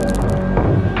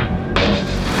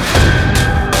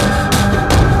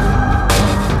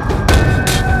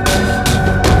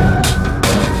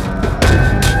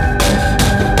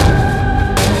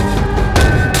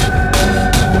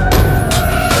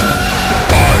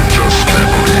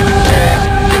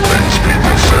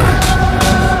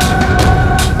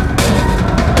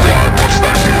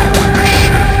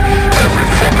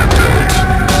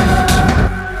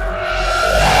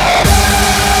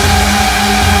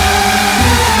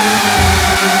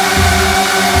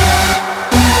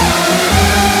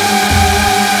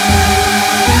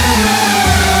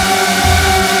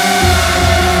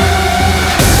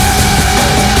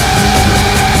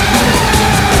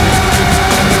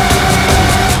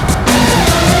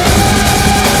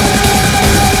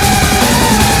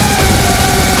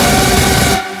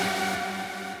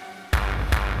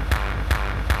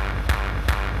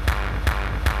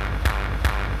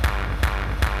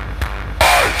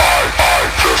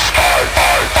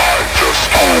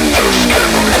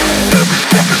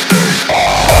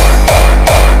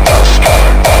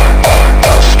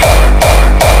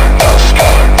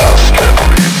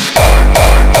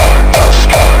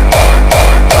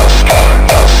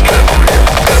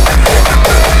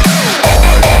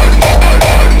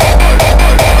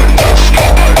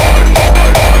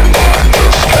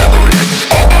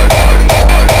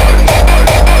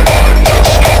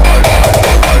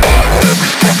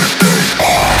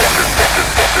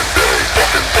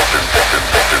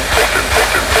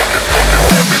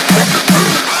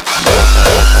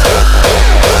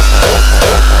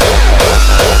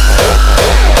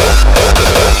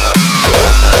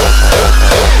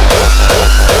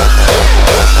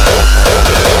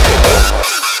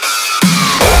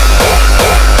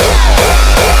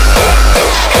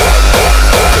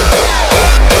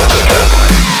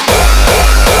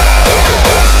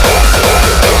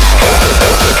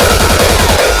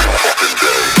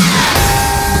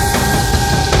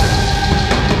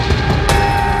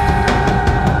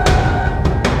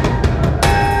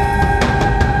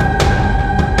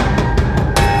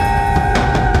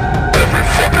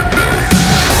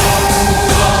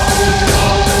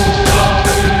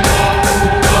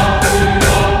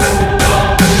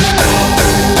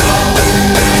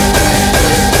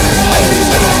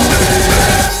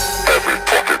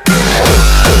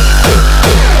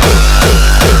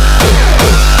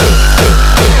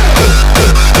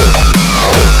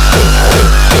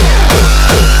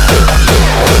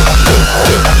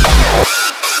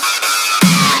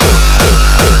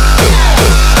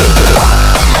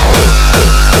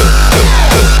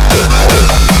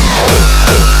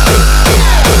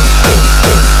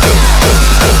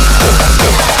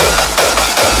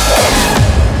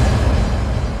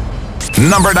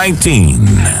 Number 19.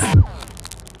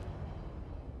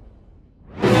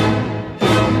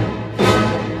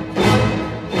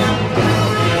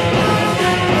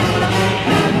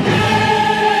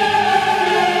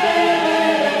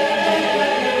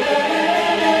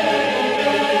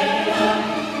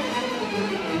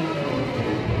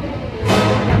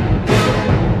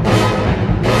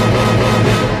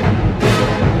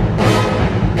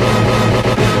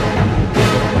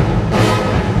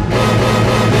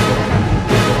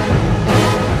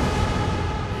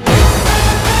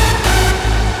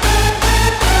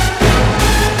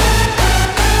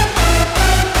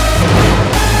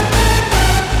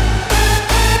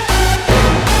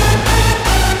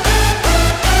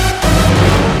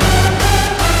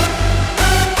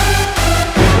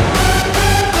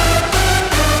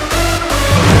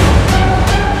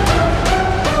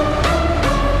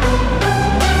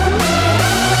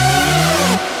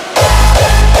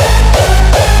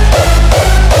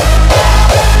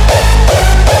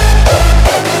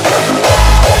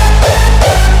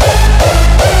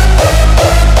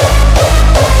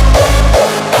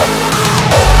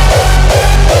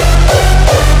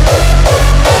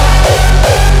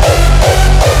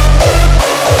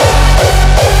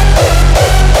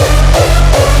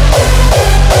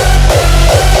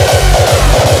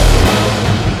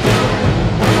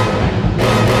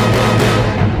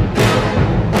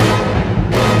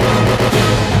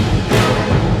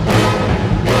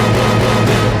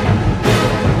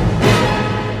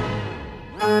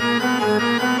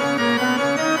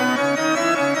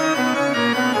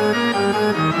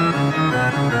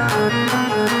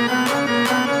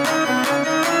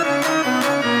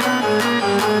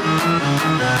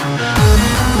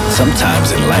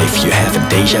 Sometimes in life you have a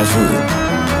deja vu.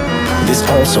 This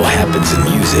also happens in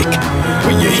music,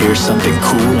 when you hear something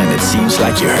cool and it seems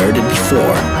like you heard it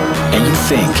before, and you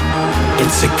think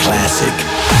it's a classic.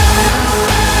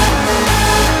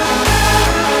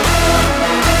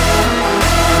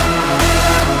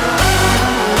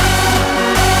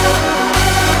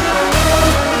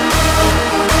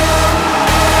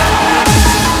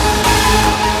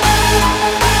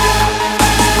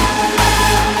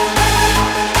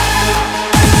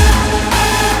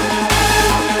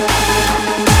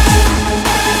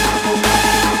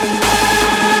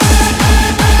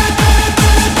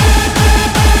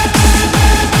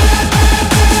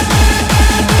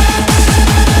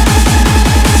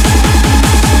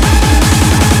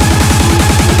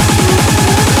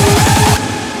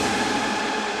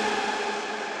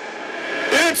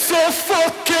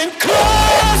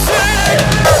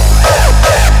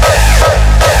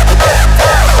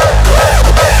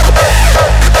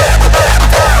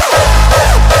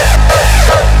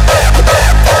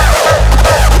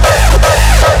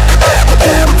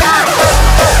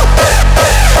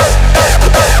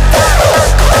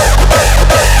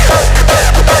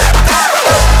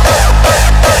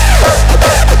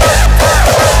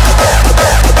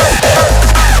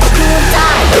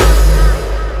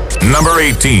 Number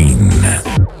 18.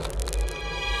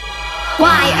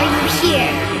 Why are you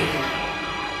here?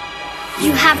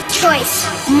 You have a choice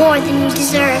more than you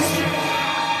deserve.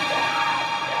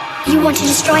 You want to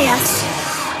destroy us.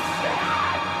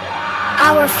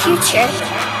 Our future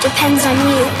depends on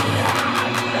you.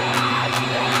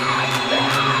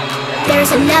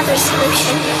 There's another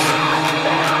solution.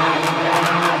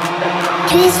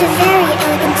 It is a very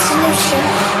elegant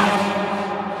solution.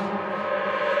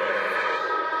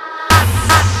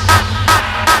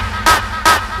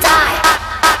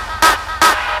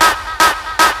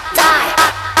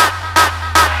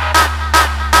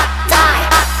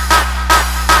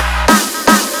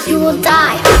 You will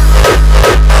die.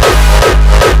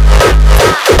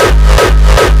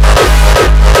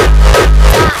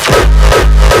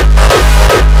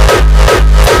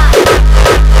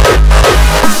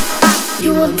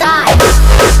 You will die.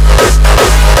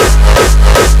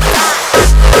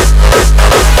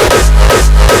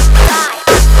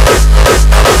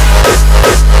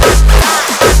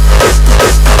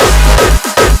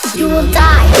 You will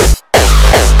die.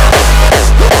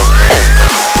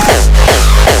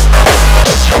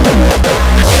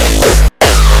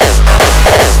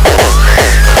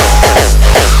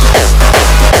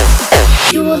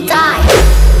 You will die.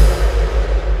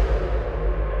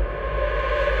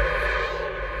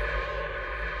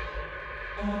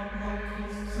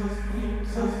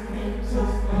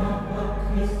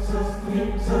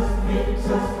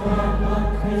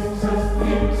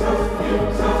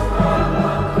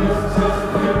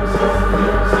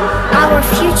 Our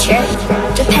future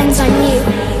depends on you.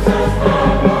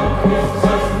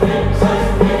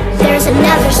 There's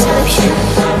another solution.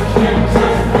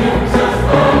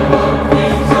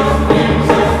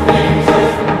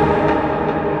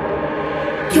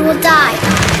 You will die.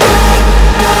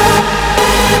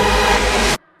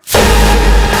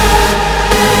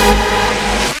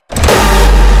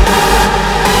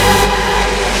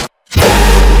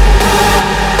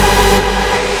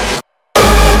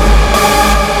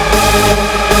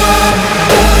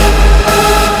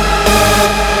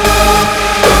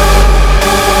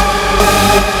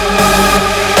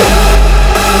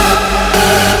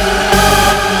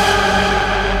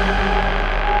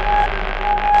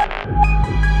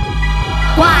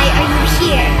 Why are you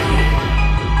here?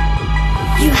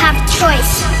 You have a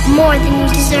choice more than you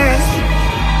deserve.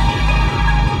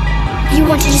 You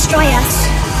want to destroy us.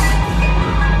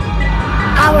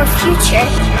 Our future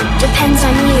depends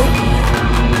on you.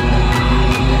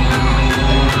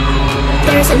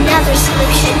 There's another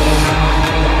solution.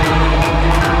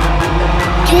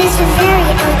 It is a very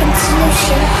elegant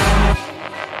solution.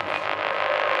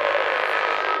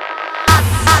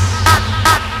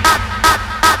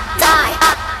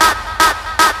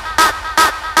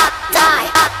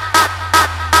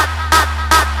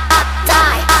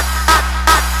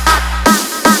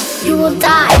 You will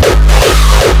die.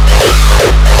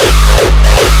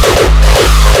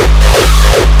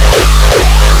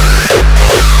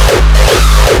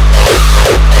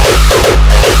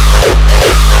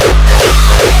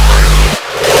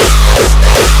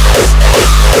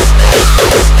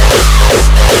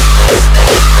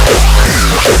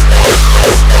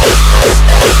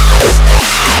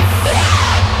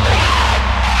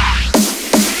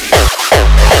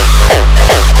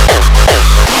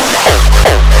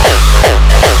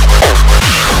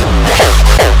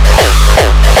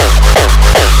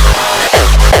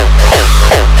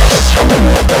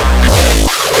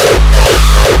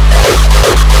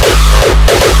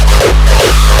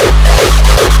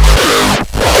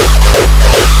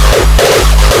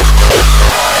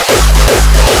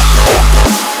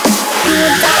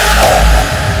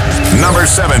 Number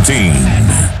 17.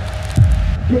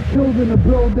 Get killed in the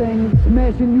building,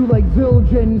 smashing you like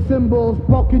Zildjian, cymbals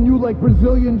bucking you like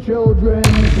Brazilian children.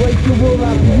 Break your will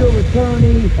out to your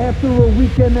attorney. After a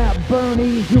weekend at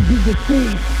Bernie's, you'll be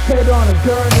deceased, head on a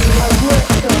gurney. I rip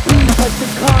the beat like the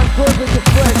contours of your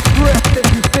flesh stripped. If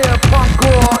you stare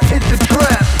punkcore, it's a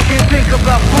trip. Can't think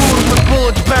about food with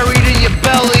bullets buried in your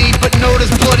belly, but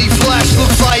notice bloody flesh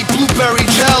looks like blueberry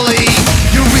jelly.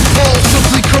 You're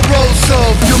repulsively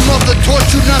corrosive. Your mother taught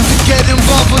you not to get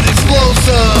involved with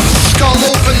explosives. Skull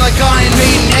open like Iron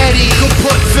Maiden Eddie.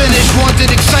 Kaput finish,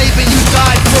 wanted excitement, you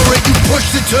died for it. You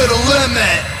pushed it to the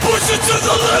limit. Push it to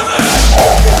the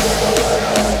limit.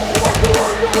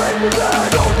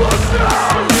 Don't look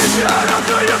down. Reach out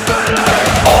until you finish.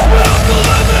 Open up the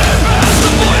limit. Past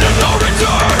the point of no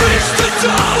return. Reach the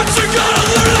top, but you gotta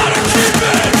learn how to keep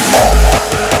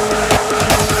it.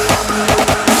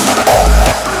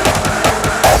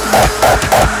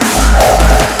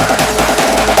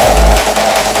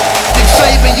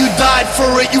 Excitement, you died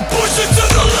for it. You push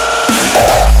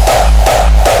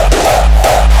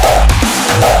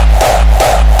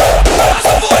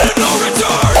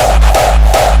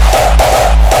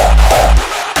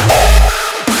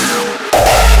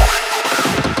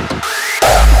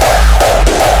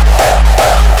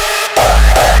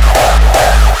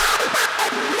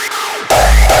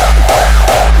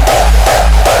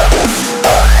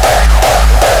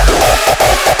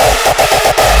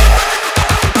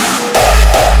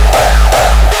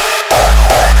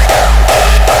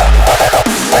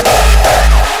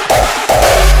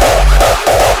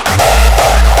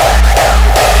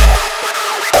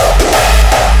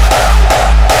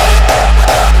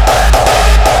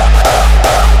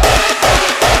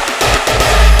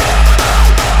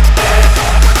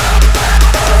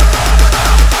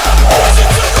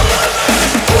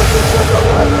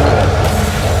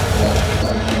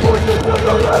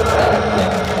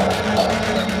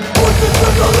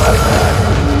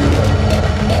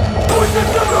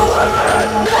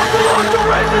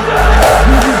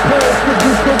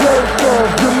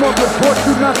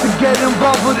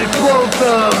but it broke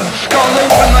them. Skull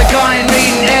open like Iron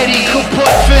Maiden Eddie.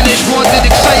 Kaput finish, wanted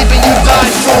excitement, you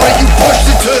died for it. You pushed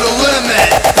it to the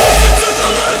limit.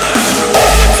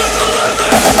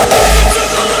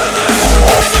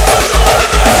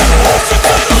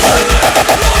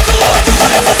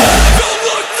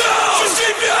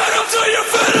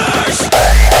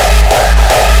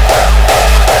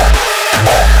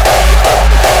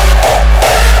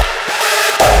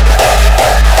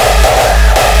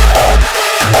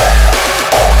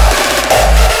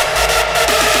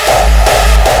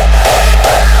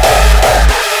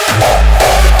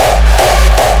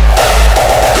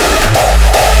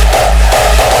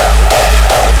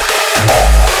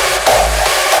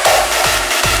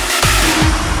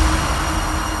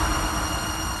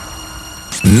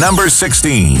 Number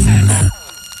 16.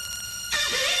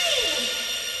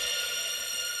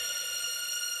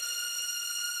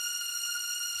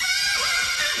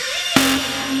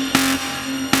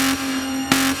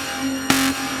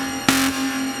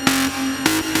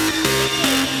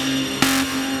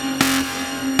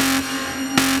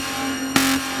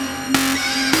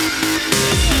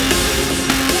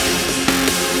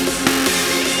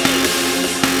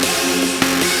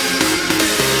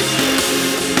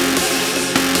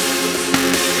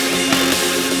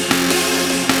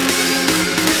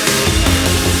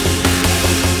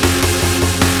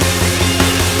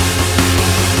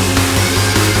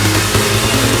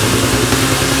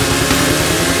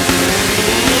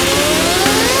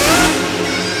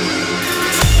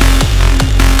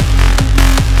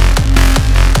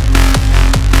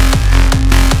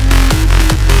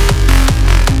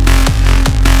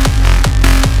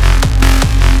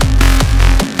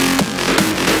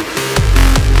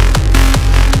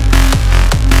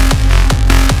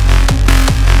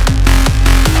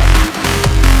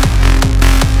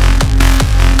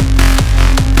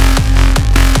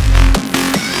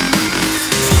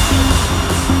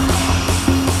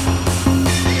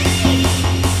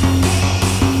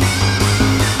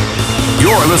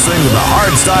 You're listening to the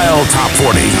Hardstyle Top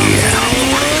 40.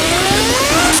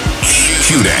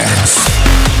 Q-Dance.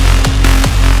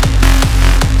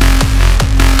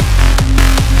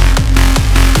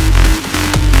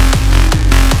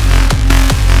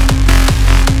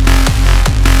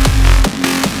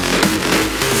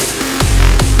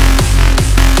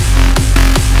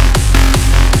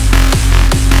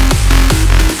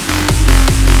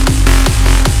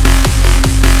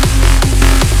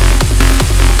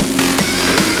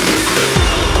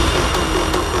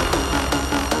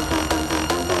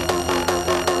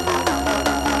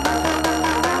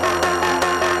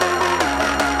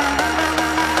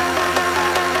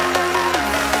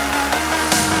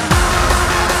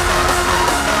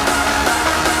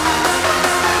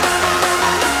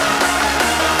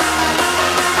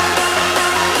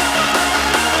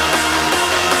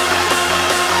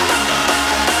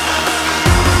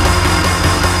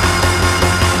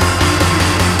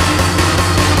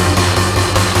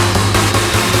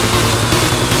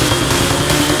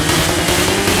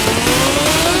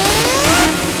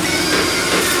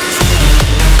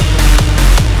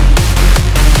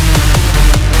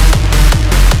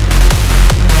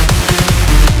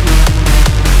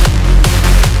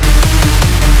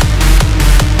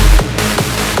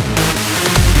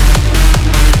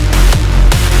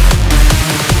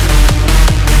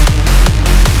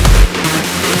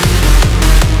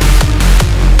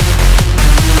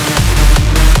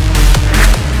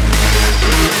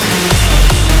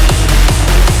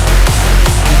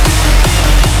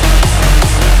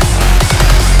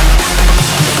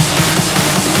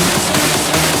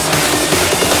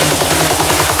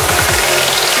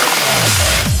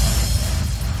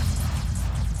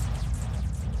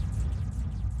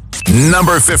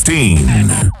 Number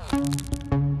 15.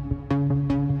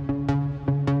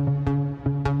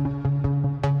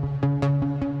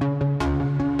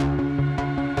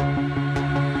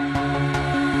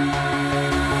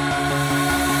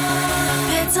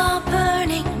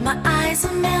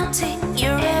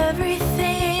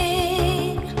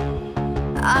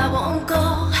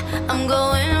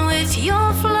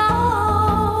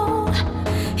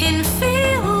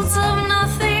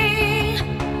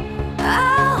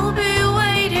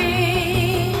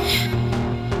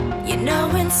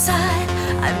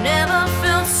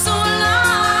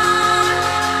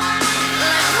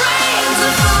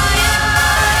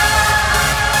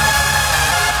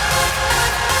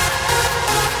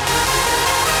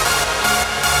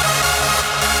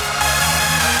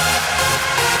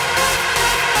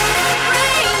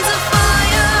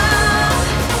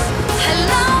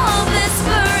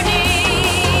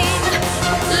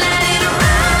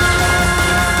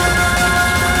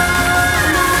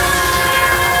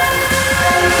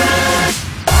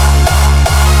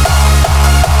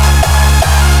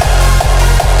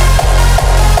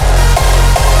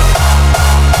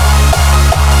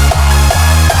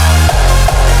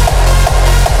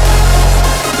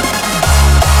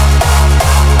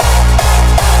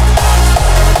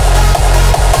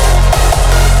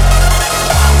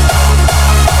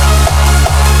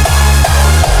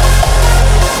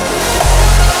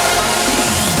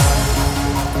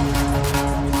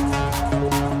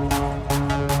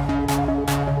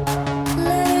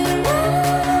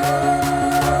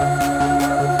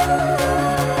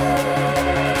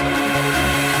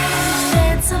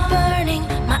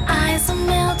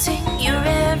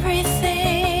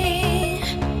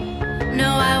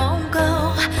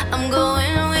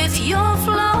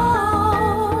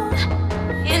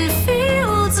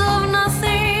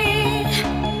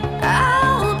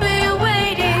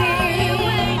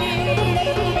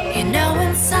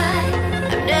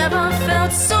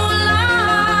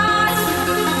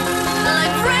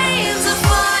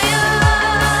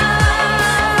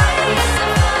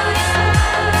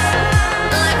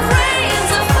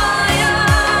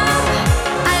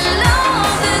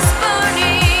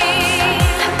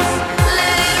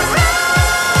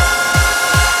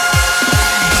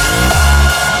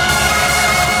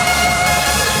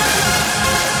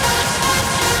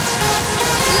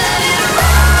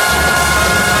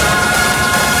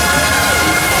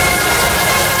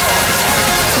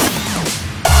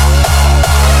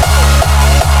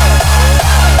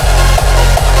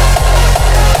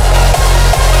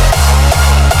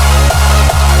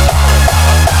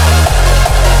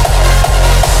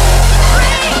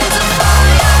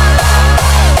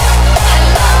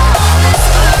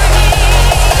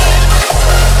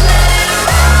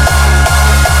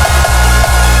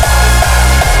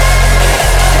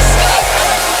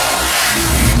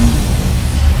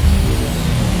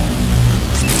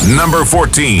 Number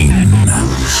 14.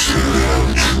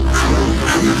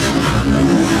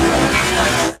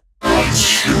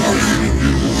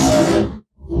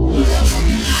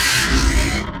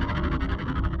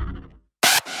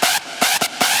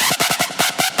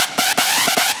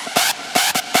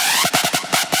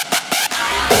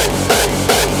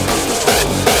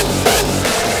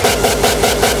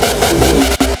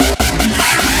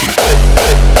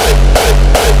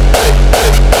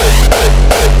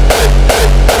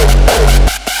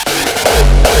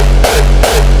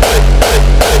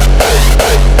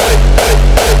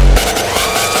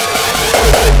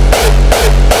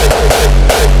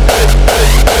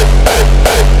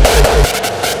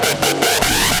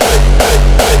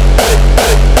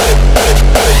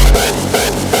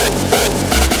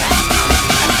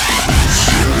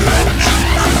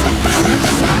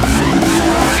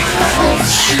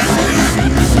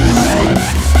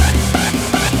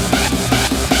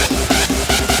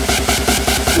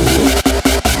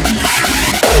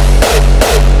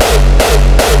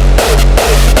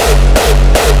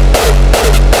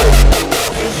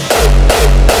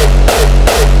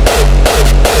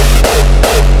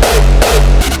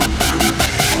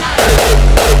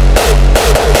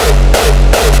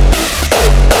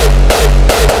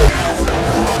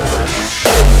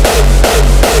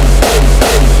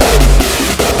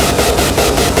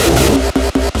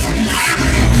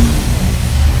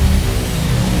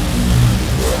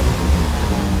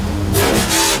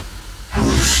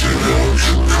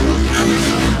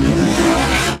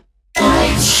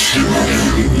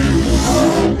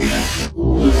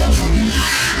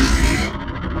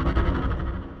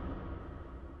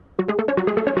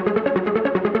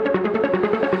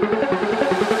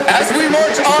 As we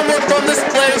march onward from this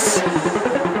place,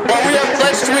 where we have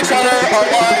pledged to each other our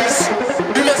lives,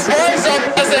 we must rise up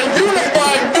as a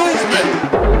unified movement.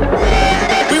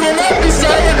 We will not be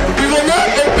silent, we will not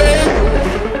obey.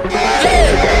 They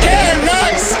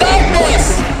cannot stop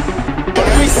us. When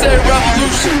we say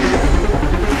revolution,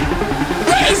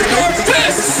 raise your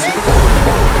fists!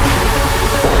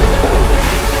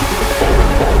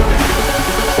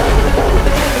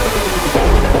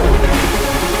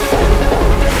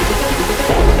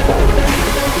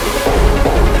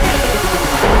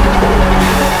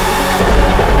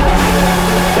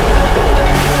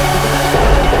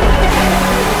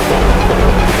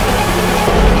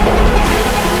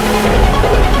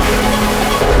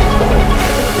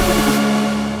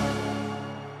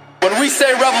 When we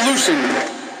say revolution,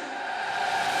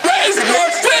 raise your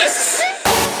fists!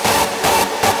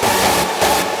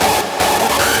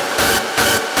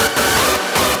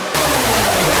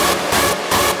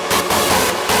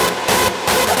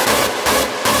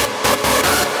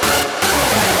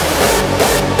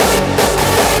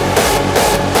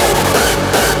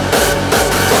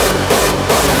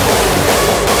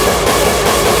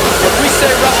 When we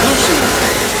say revolution,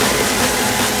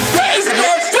 raise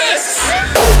your fists!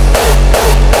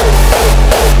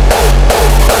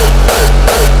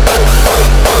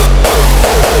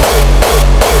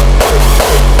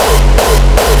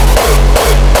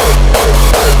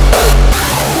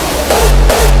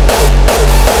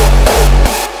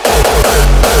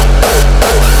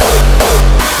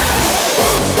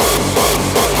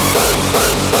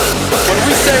 When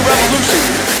we say revolution,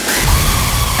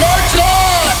 march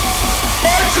on!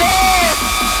 March on!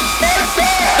 March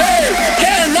on! They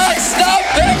cannot stop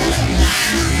them!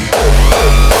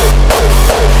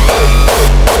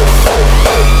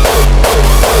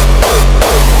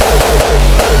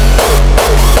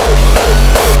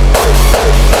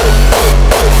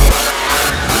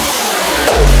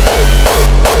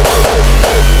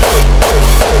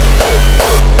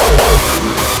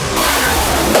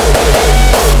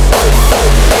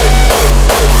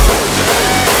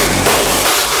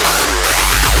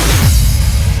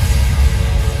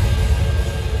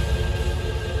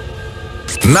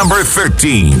 Number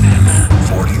 13.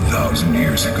 40,000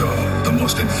 years ago, the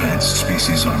most advanced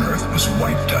species on Earth was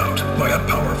wiped out by a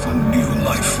powerful new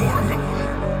life form.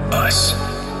 Us.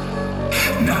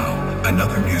 Now,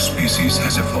 another new species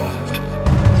has evolved.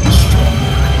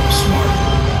 Stronger, smarter,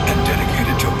 and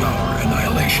dedicated to our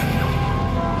annihilation.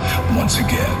 Once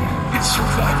again, it's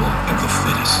survival of the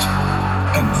fittest.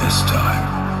 And this time,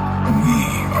 we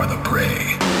are the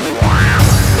prey.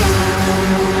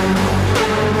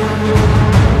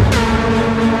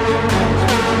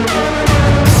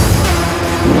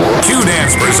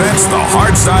 Q-Dance presents the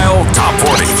Hardstyle Top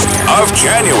 40 of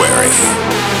January.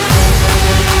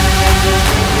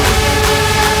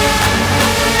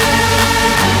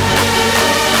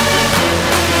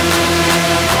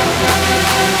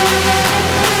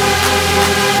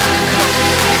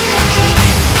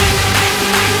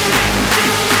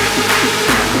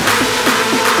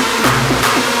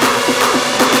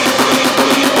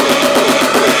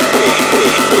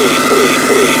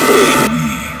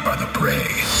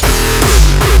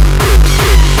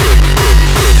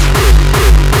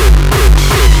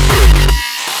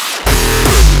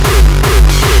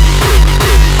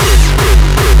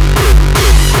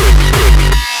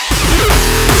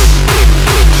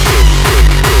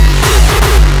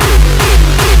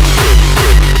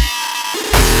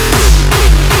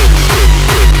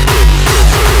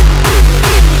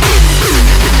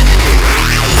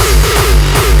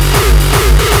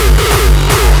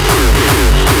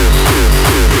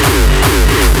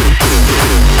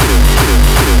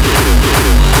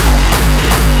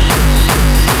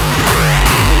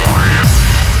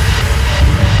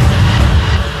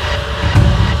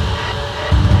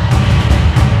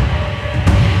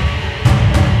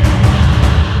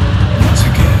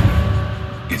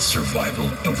 It's survival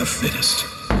of the fittest.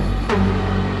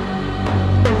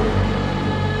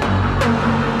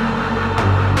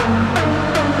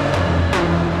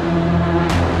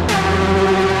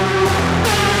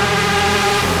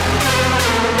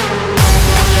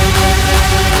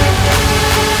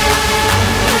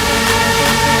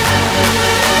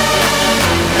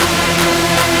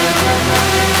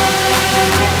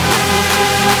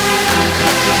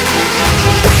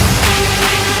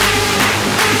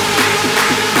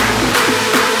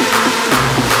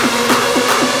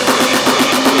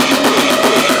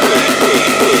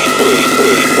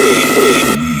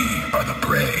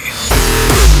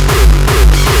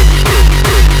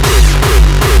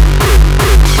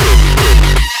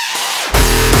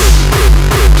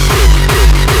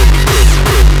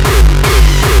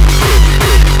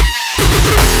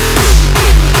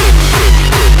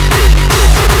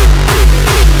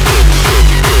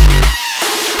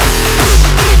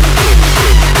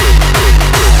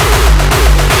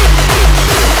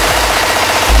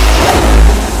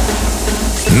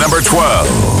 Number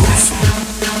 12.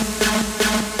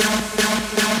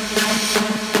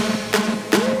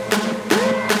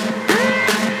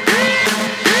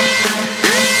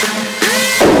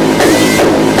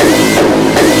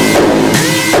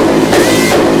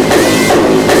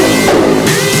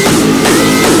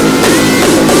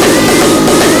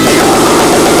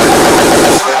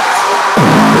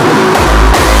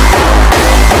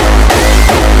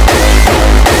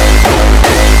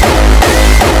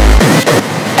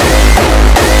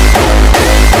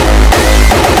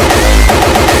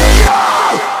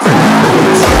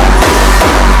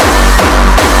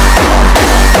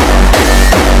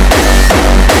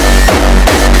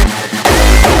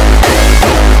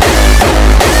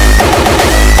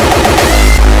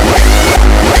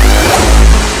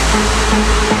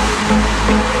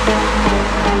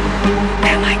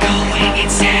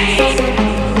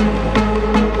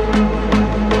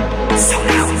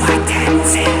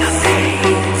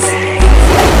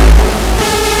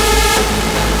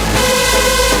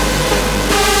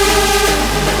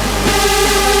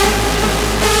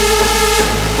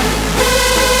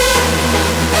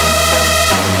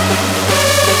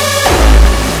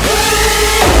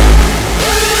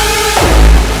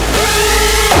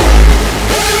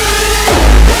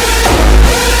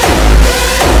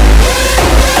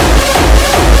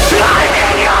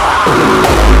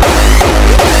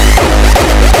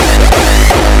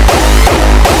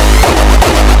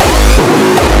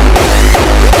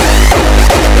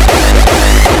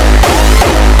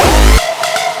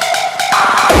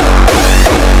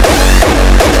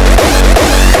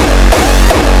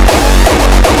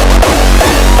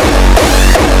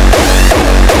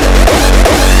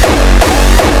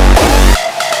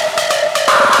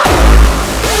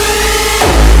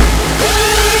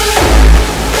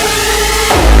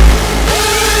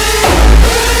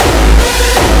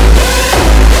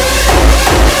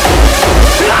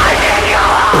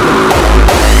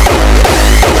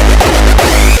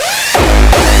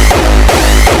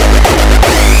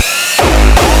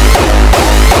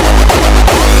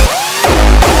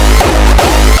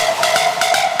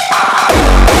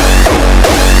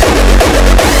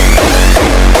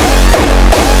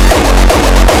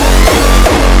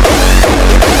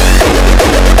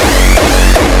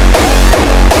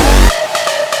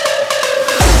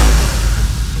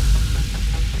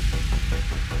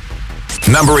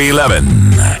 Number 11.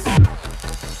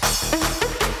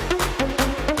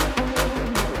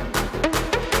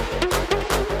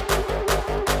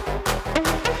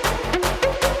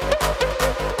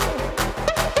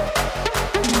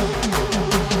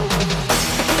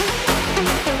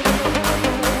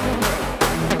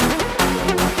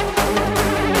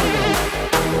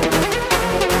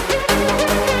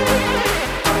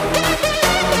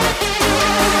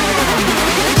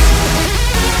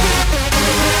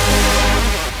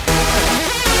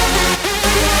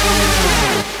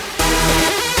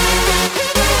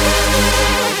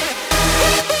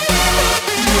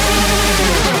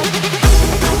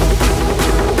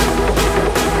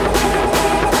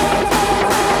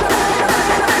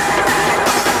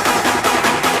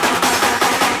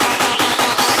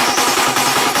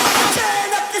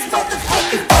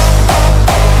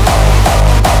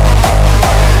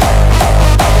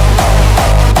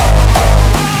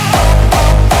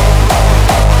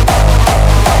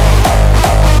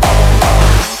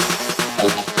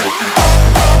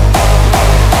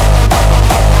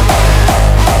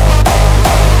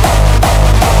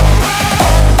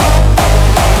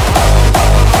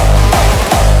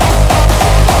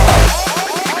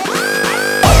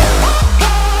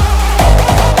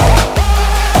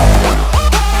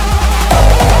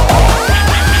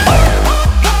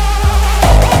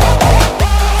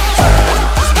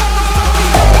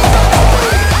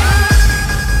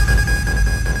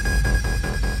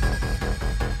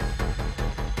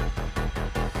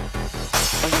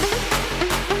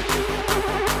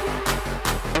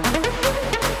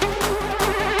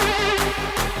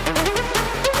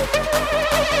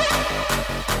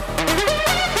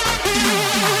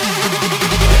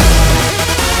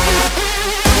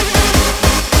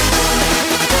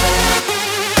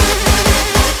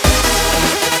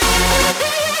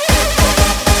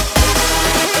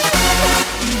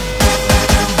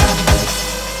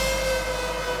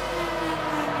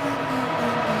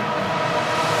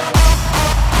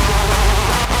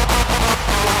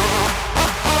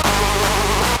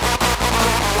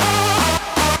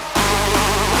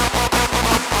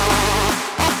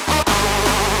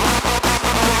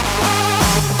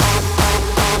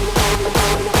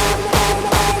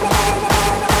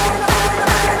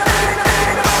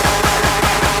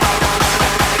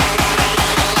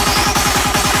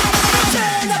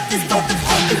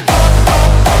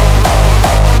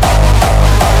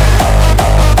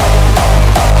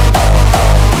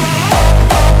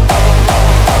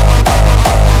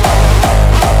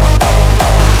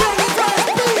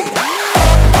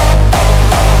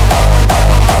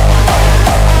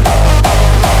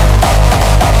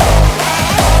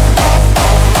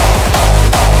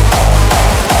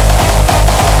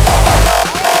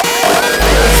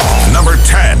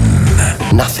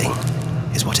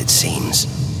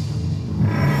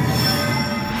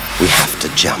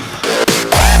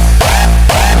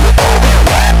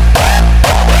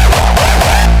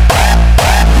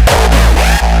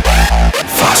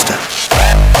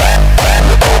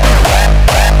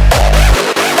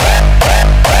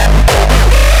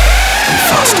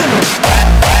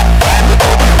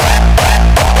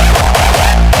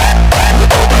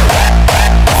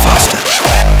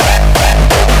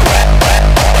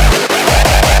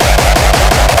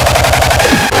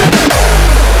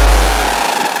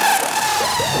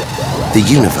 The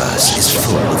universe is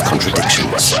full of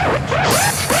contradictions,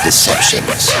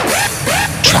 deceptions,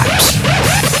 traps.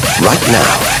 Right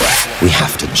now, we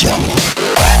have to jump.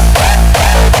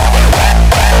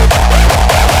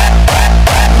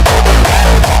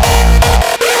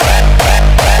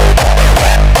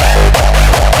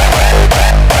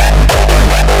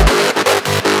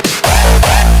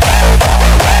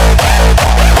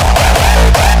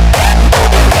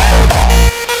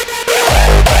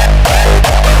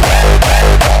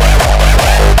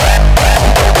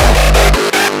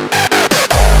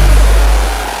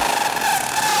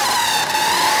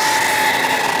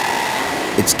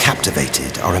 It's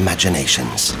captivated our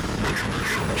imaginations,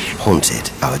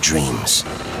 haunted our dreams.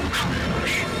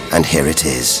 And here it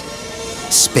is,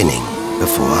 spinning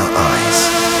before our eyes.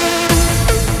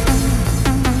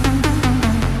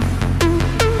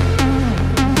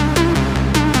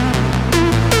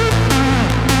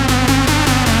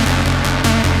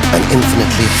 An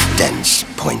infinitely dense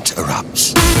point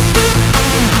erupts.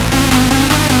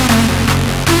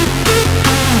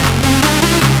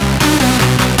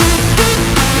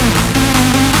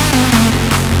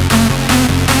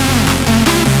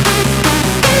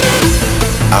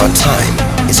 Our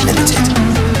time is limited.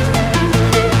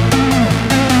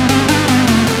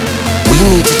 We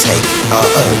need to take our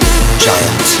own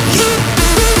giant leap.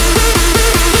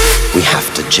 We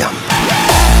have to jump.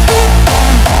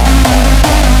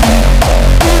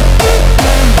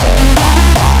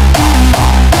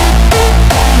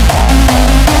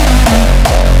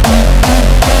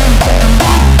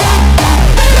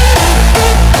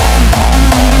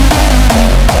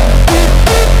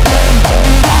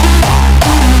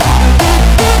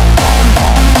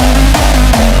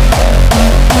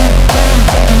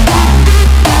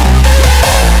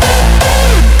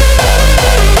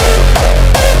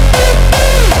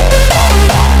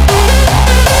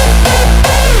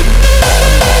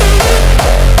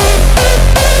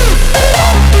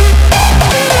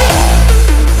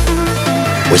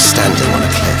 We're standing on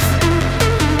a cliff,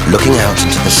 looking out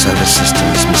into the solar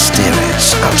system's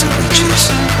mysterious outer reaches.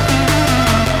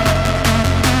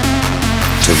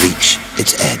 To reach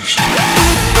its edge.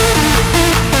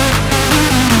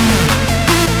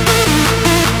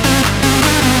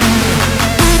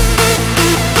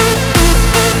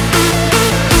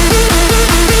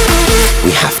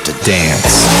 We have to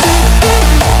dance.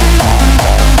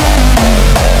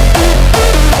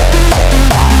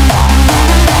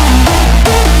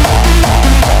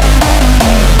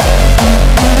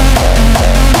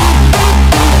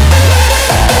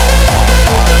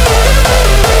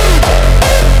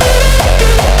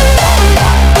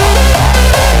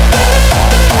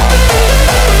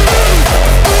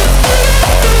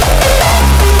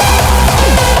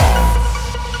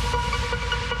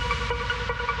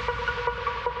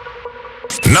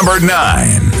 Number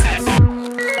 9.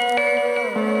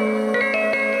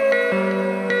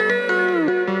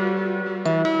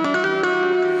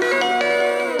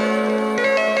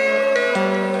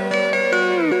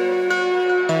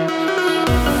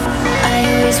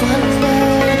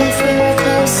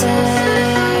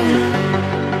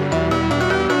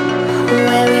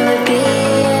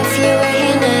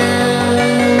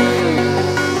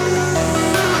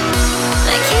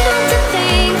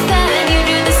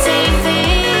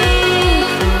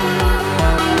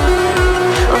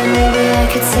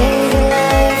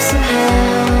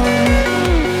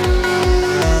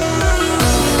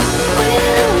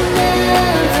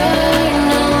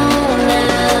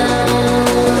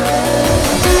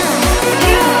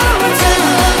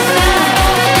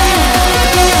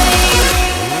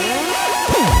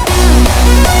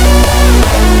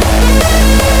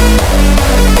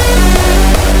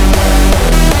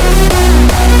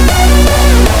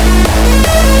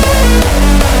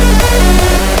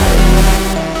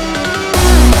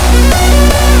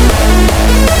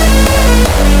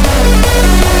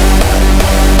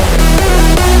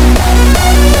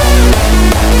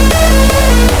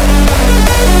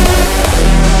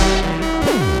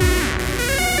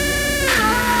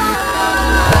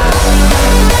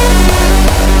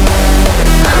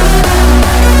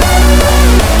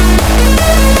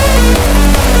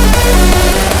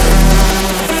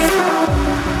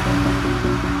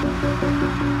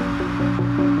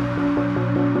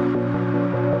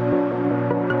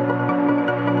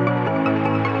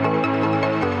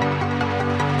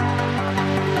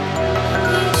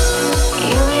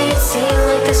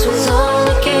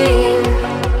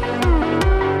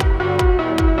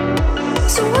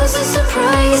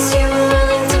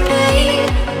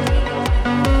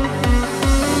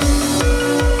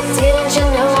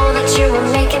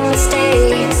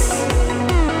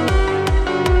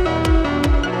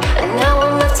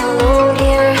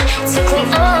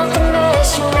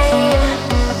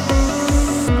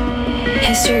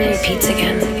 History repeats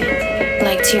again,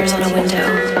 like tears on a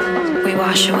window. We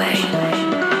wash away.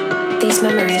 These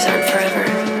memories aren't forever.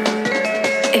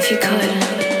 If you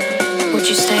could, would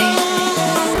you stay?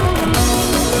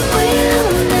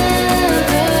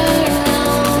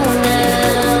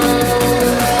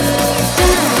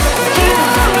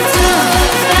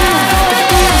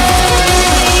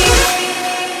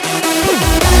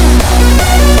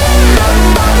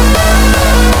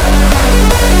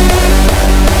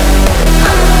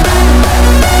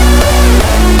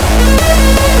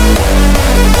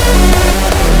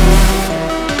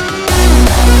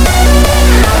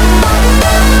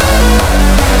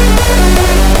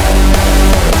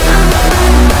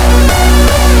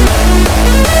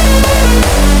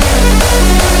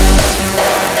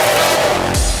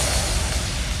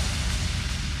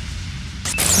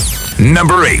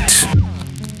 Number 8.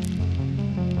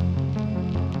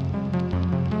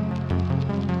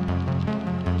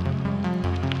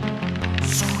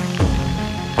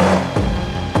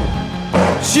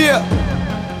 Yeah.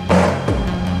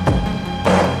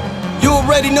 You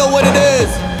already know what it is.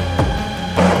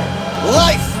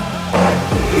 Life.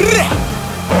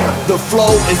 The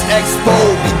flow is expo,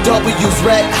 BW's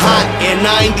red hot, and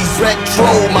 90s retro.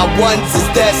 My ones is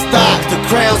that stock, the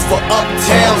crowns for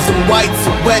uptowns and whites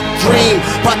a wet dream.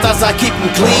 Patas I keep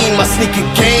them clean, my sneaker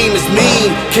game is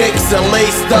mean. Kicks are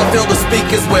laced up, fill the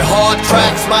speakers with hard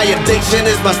tracks. My addiction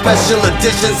is my special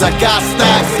editions, I got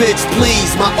stacks. Bitch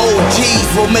please, my OGs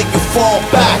will make you fall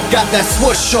back. Got that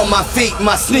swoosh on my feet,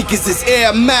 my sneakers is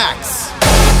Air Max.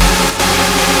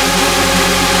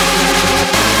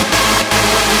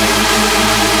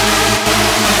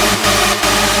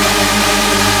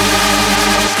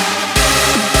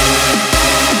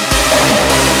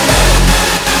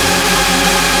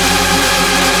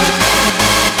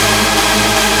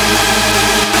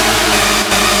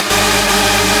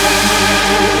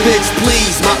 Bitch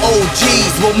please, my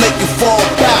OGs will make you fall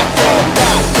back.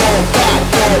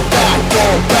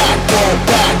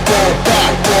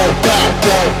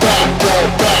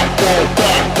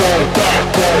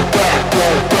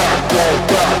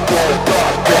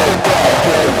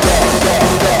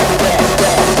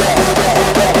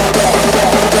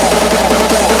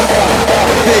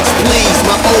 Bitch please,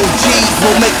 my OGs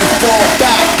will make you fall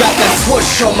back. Got that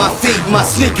swoosh on my feet, my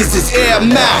sneakers is Air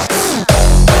Max.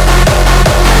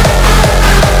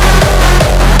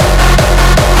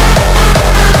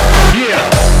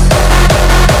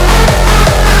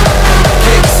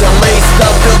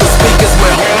 Fill the speakers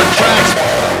with hard tracks.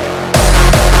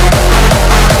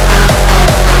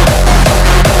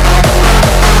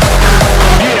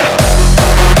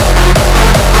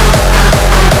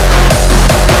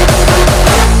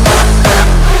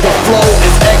 The flow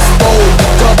is expo,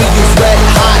 BW's red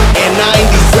hot, and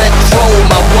 90s retro.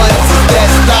 My ones is that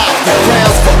stock, the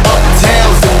crowns for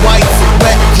uptowns and whites a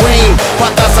wet dream.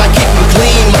 Patas I keep them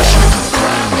clean.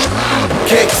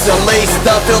 Kicks are laced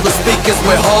up, fill the speakers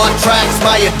with hard tracks.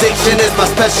 My addiction is my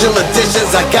special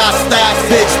editions, I got stacks.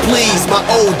 Bitch please, my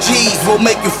OGs will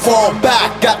make you fall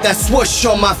back. Got that swoosh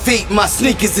on my feet, my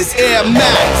sneakers is Air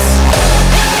Max.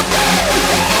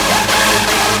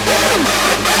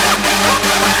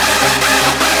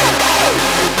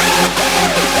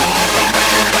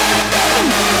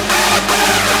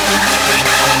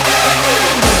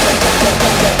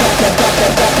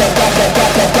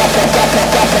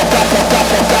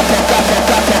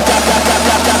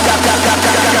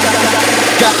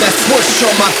 Got that swoosh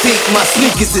on my feet, my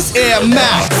sneakers is Air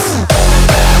Max.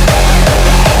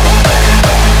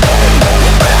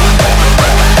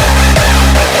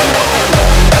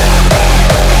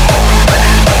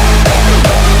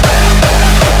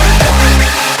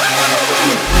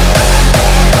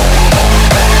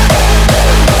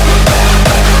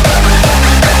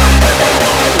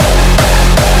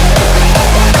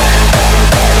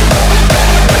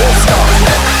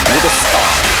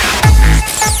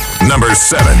 Number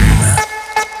 7.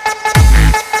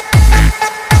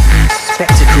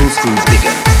 Spectacles grew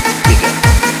bigger, bigger,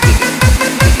 bigger.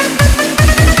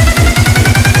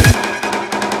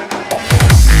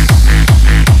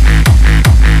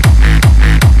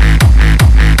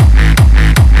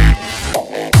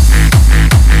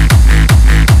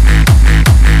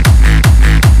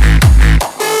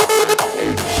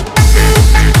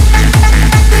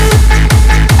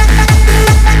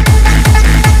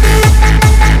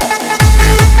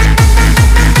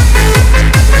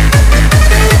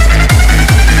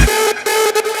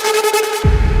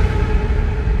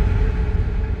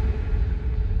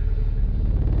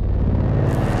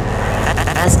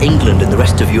 As England and the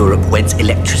rest of Europe went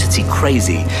electricity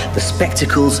crazy, the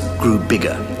spectacles grew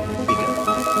bigger.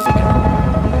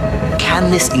 can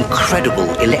this incredible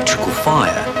electrical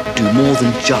fire do more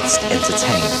than just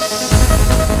entertain?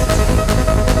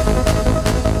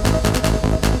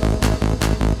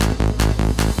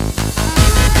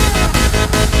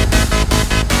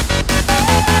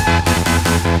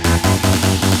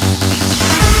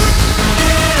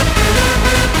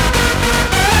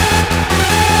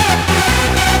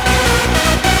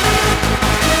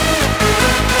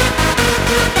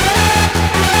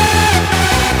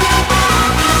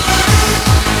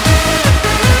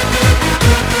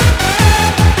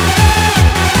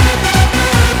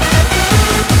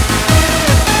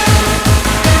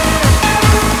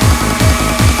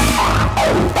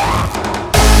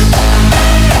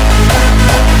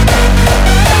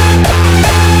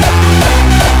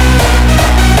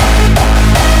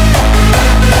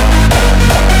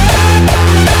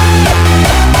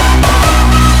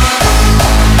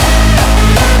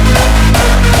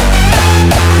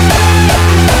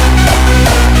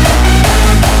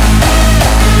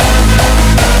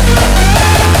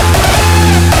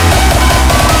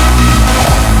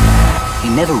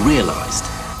 Never realized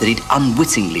that he'd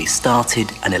unwittingly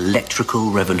started an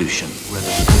electrical revolution.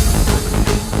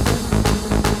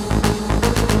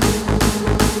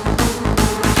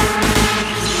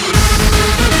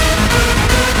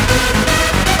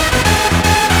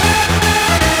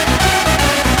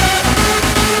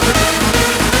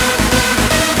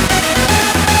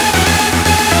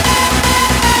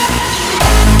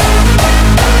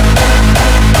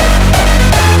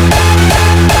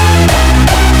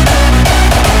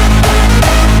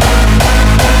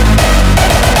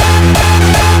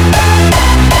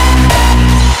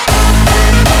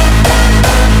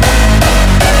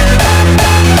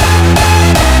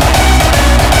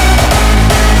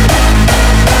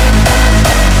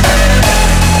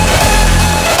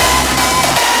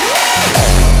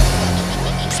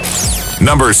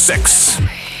 Number 6.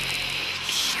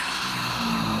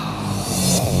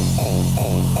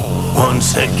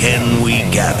 Once again we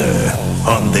gather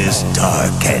on this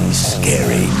dark and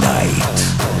scary night.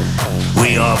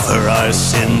 We offer our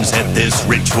sins at this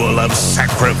ritual of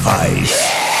sacrifice.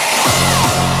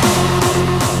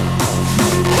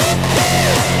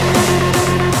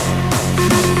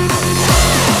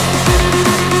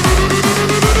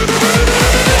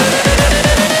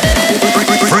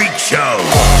 Freak show.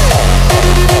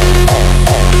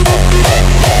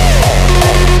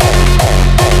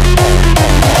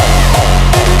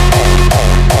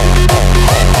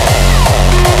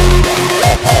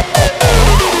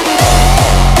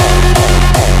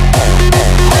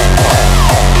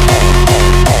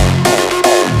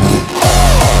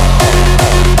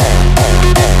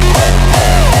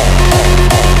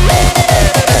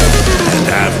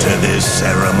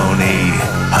 Ceremony,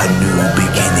 a new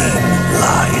beginning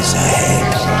lies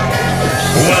ahead.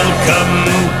 Welcome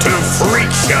to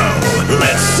Freak Show.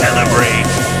 Let's celebrate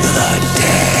the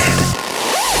dead.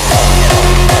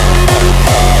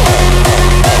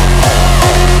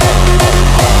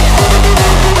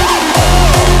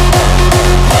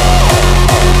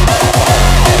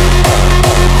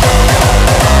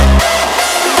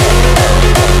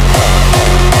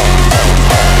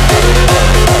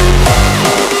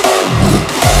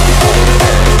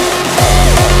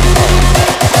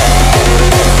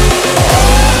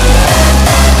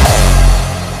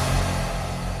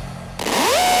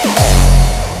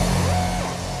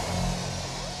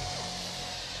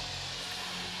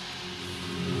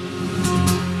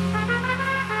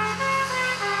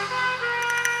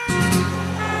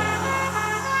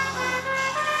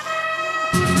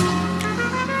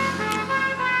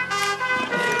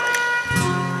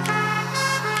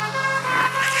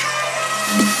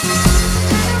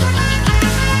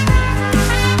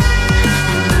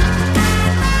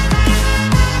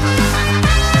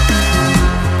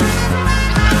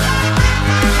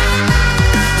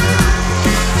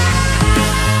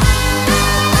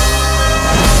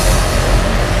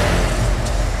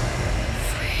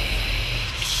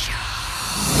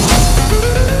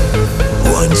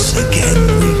 Once again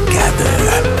we gather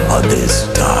on this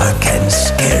dark and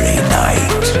scary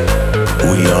night.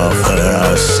 We offer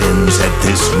our sins at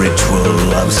this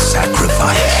ritual of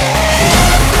sacrifice.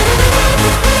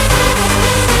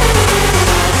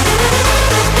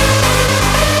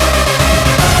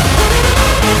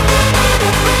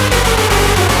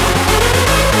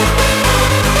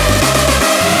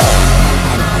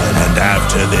 And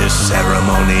after this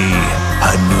ceremony,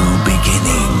 a new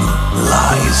beginning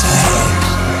lies ahead.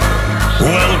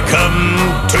 Welcome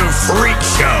to Freak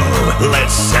Show.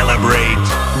 Let's celebrate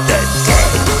the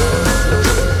dead.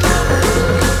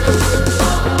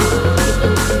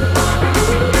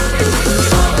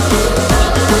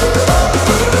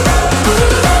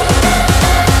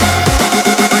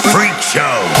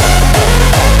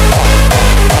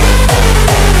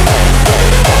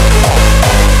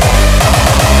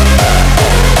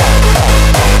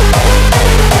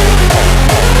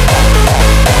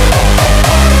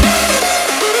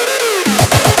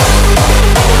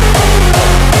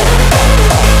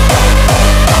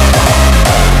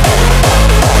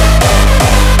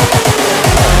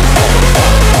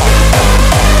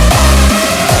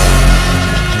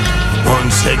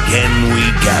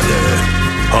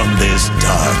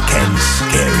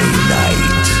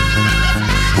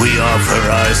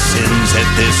 our sins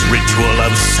at this ritual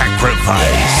of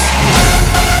sacrifice.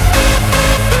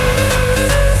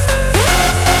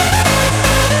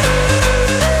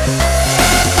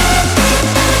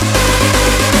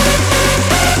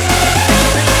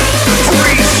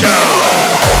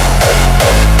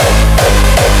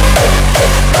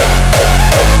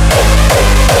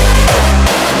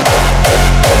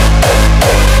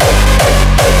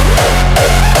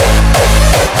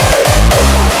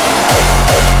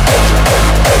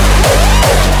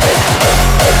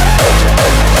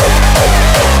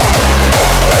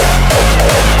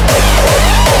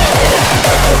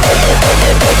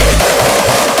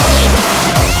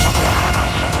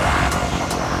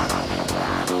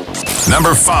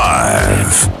 Number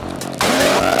 5.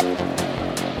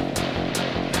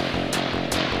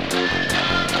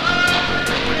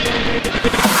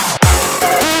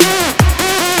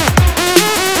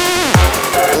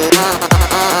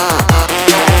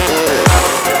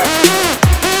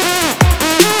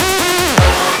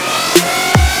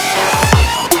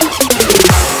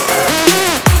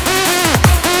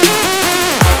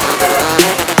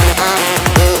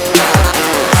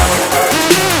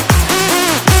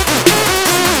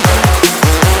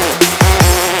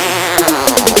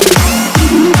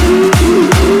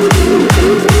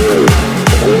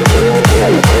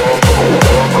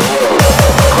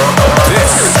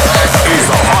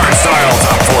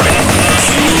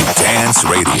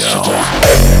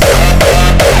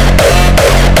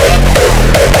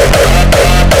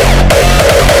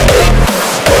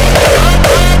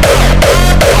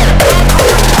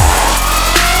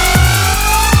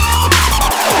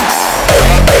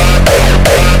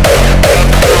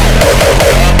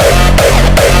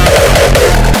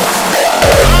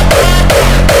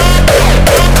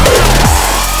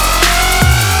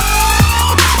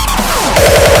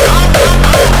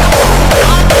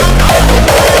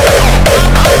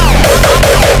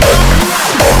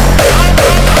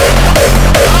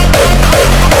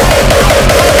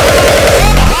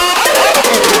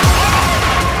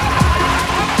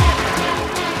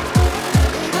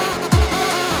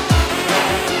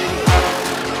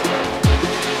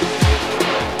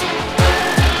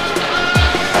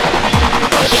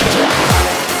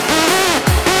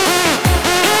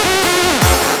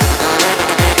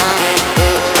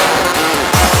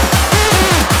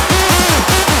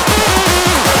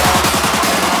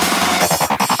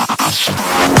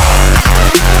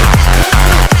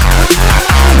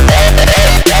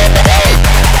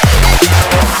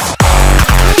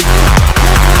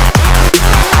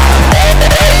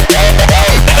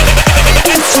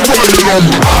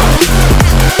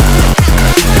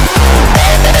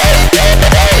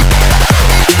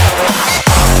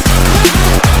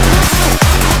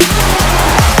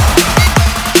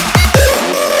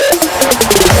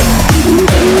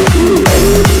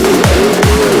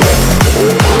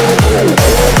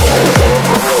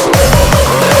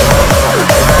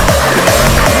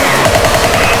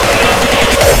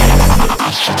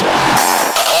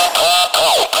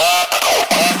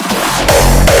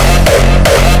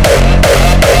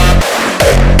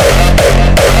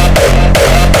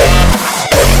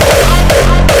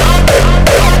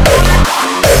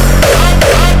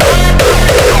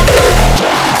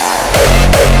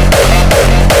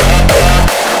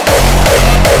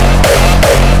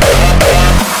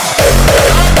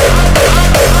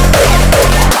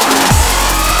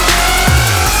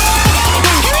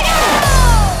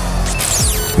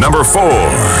 Number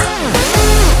 4.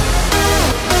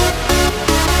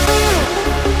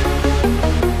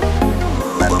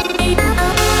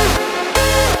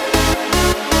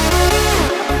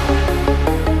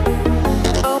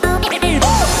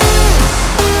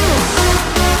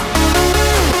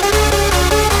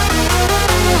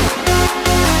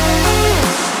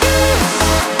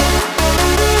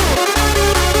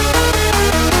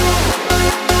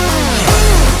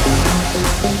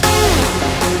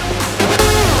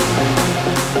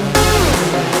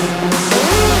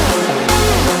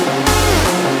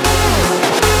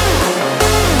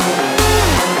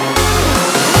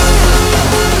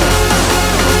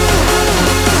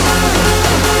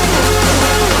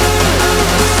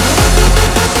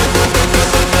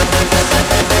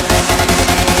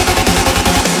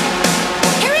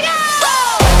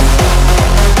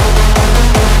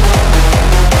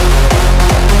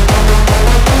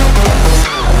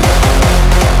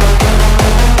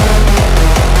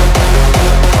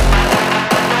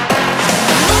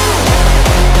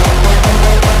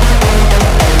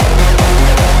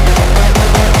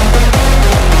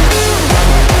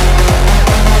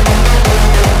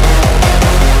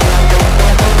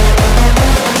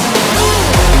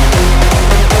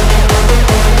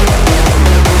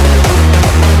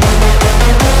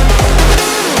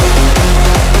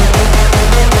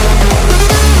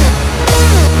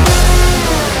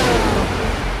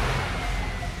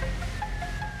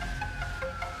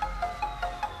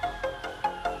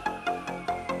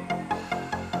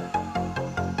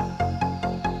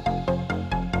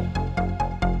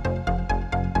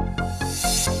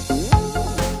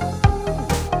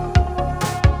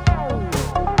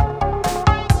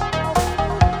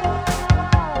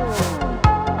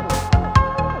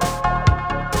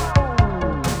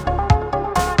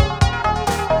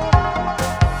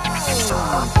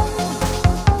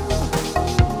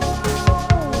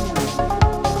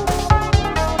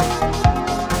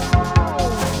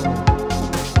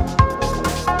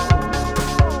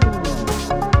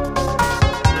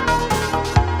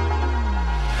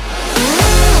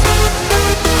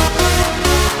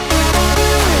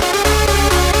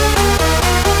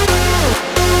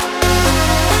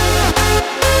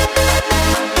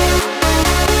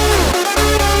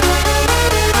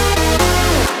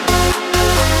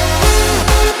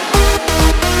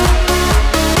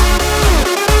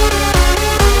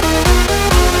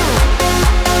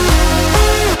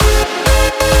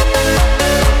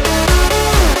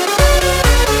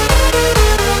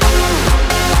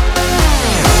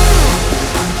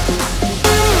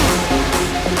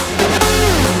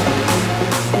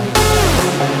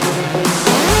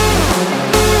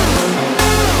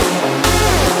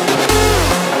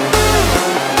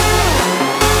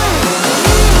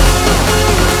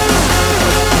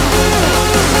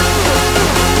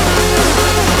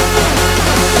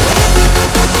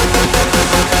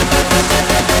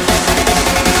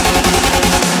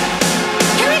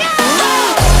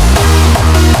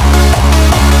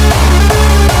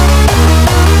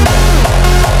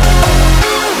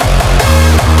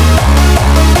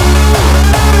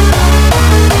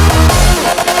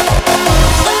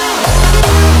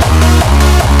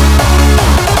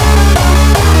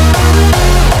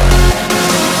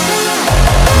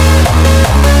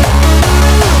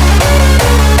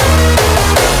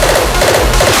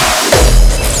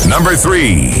 number 3.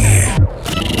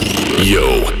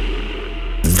 Yo,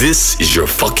 this is your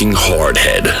fucking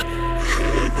hardhead.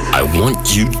 I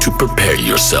want you to prepare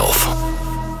yourself.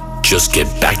 Just get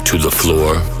back to the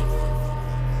floor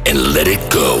and let it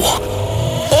go.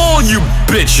 All you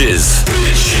bitches!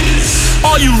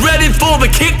 Are you ready for the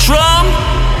kick drum?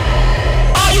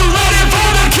 Are you ready for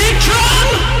the kick drum?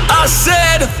 I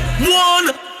said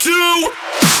 1, 2,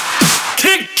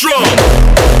 kick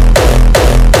drum!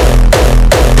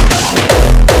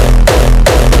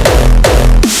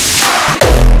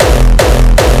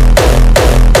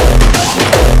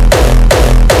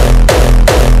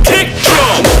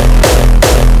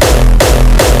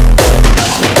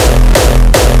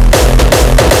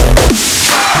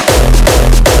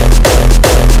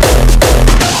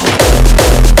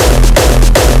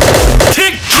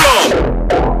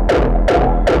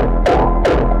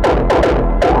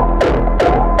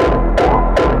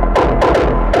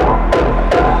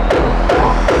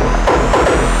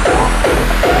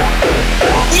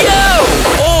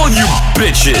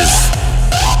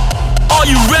 Are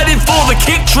you ready for the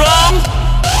kick drum?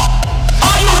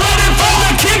 Are you ready for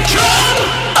the kick drum?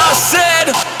 I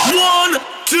said 1,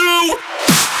 2,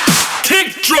 kick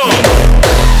drum.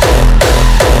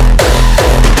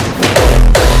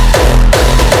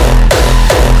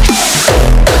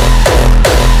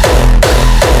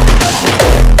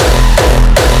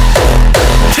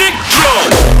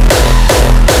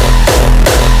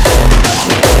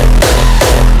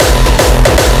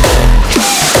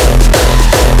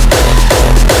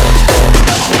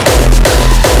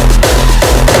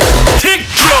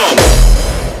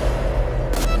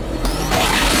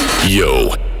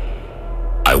 Yo,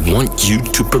 I want you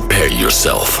to prepare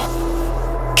yourself.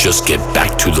 Just get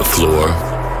back to the floor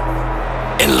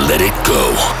and let it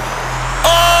go.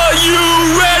 Are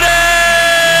you ready?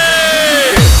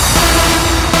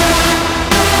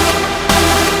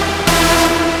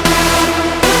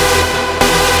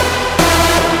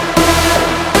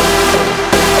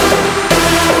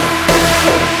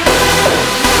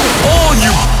 All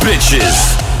you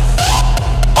bitches!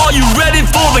 Are you ready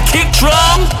for the kick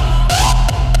drum?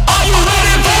 Are you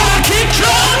ready for the kick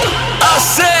drum? I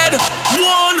said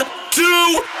 1,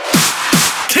 2,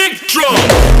 kick drum.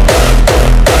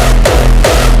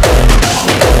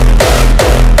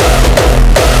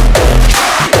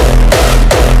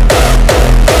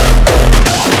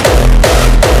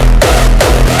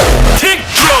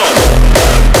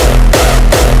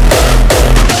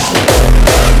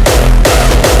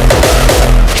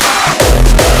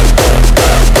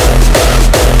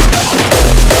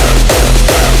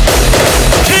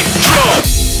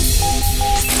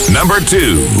 Number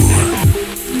 2.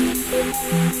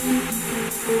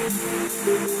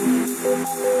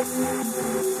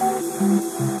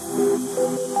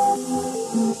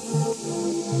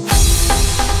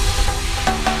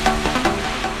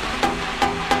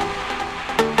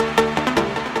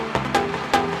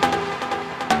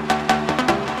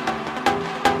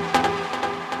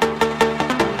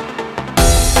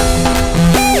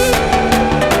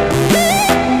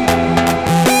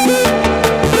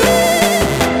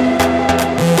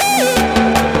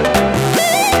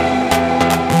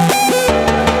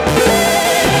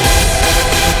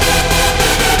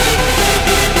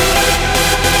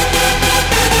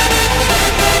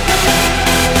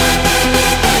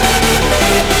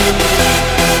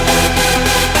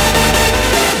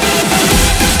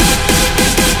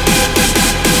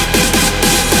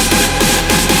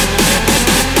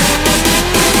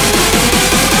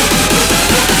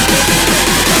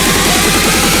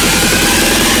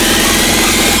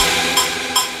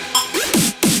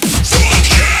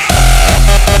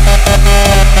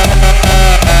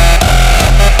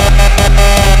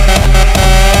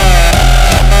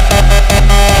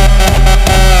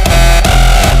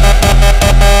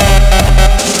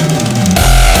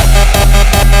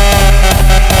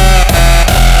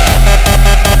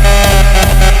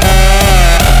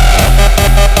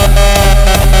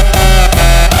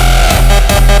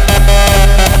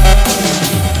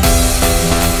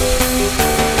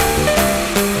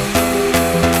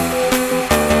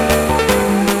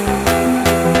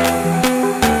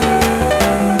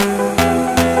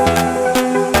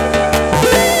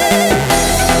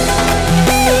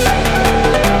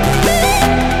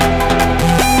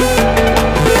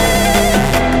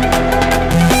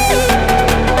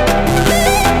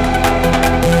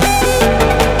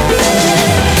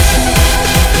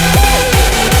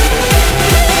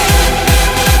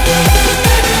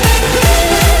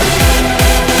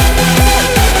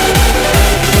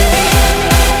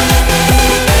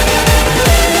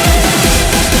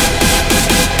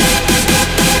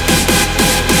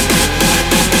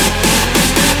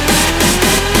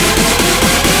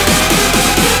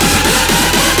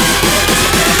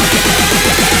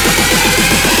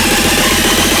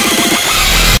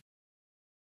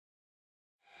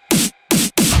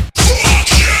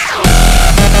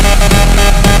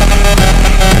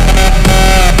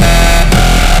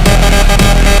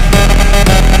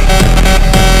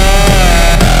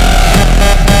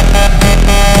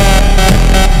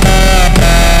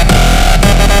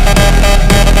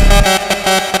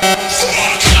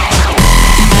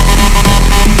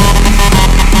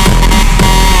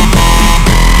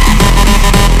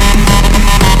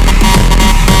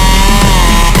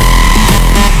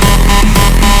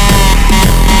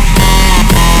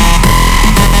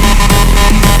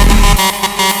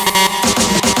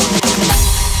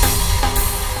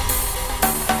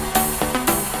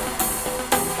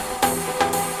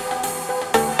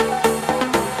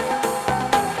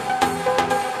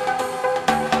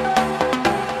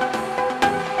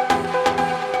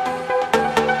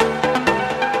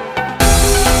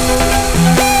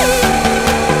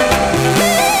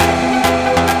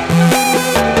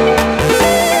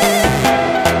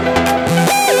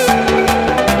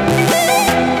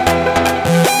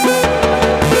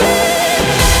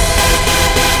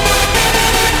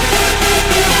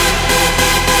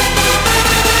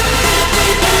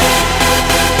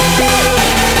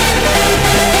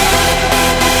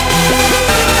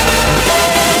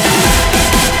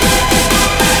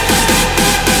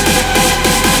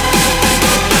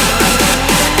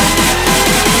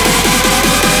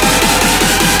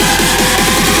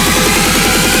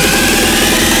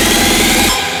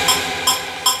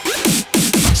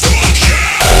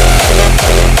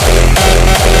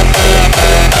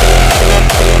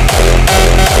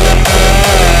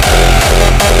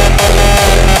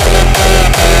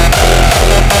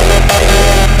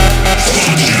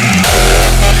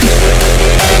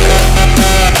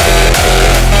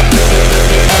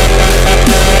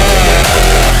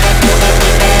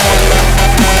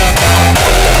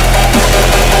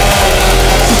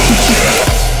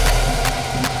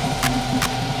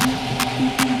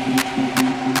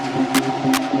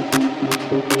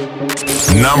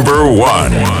 number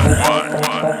 1.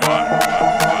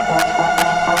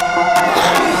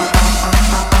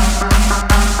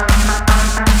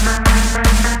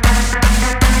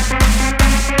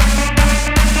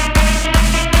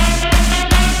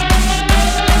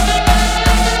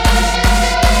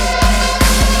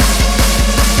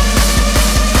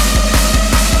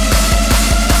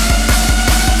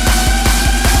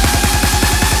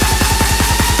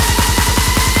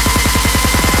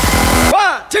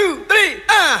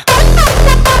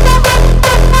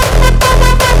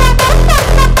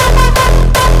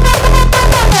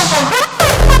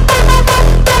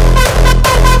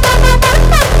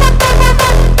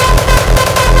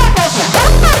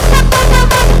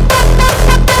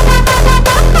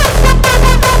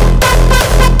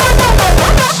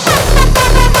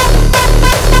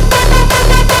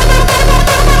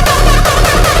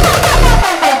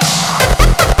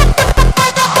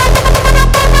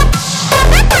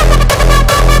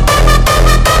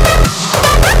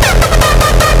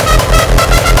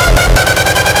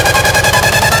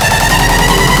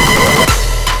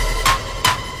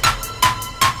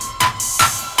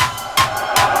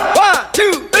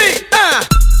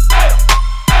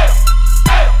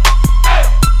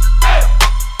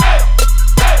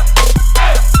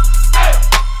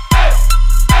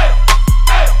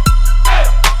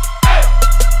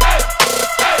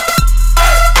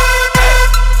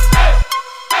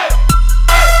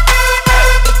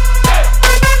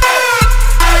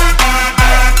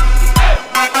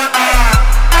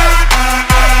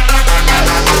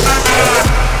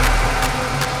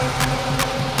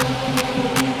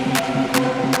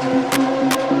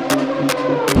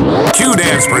 Q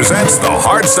Dance presents the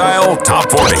Hardstyle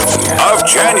Top 40 of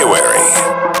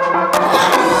January.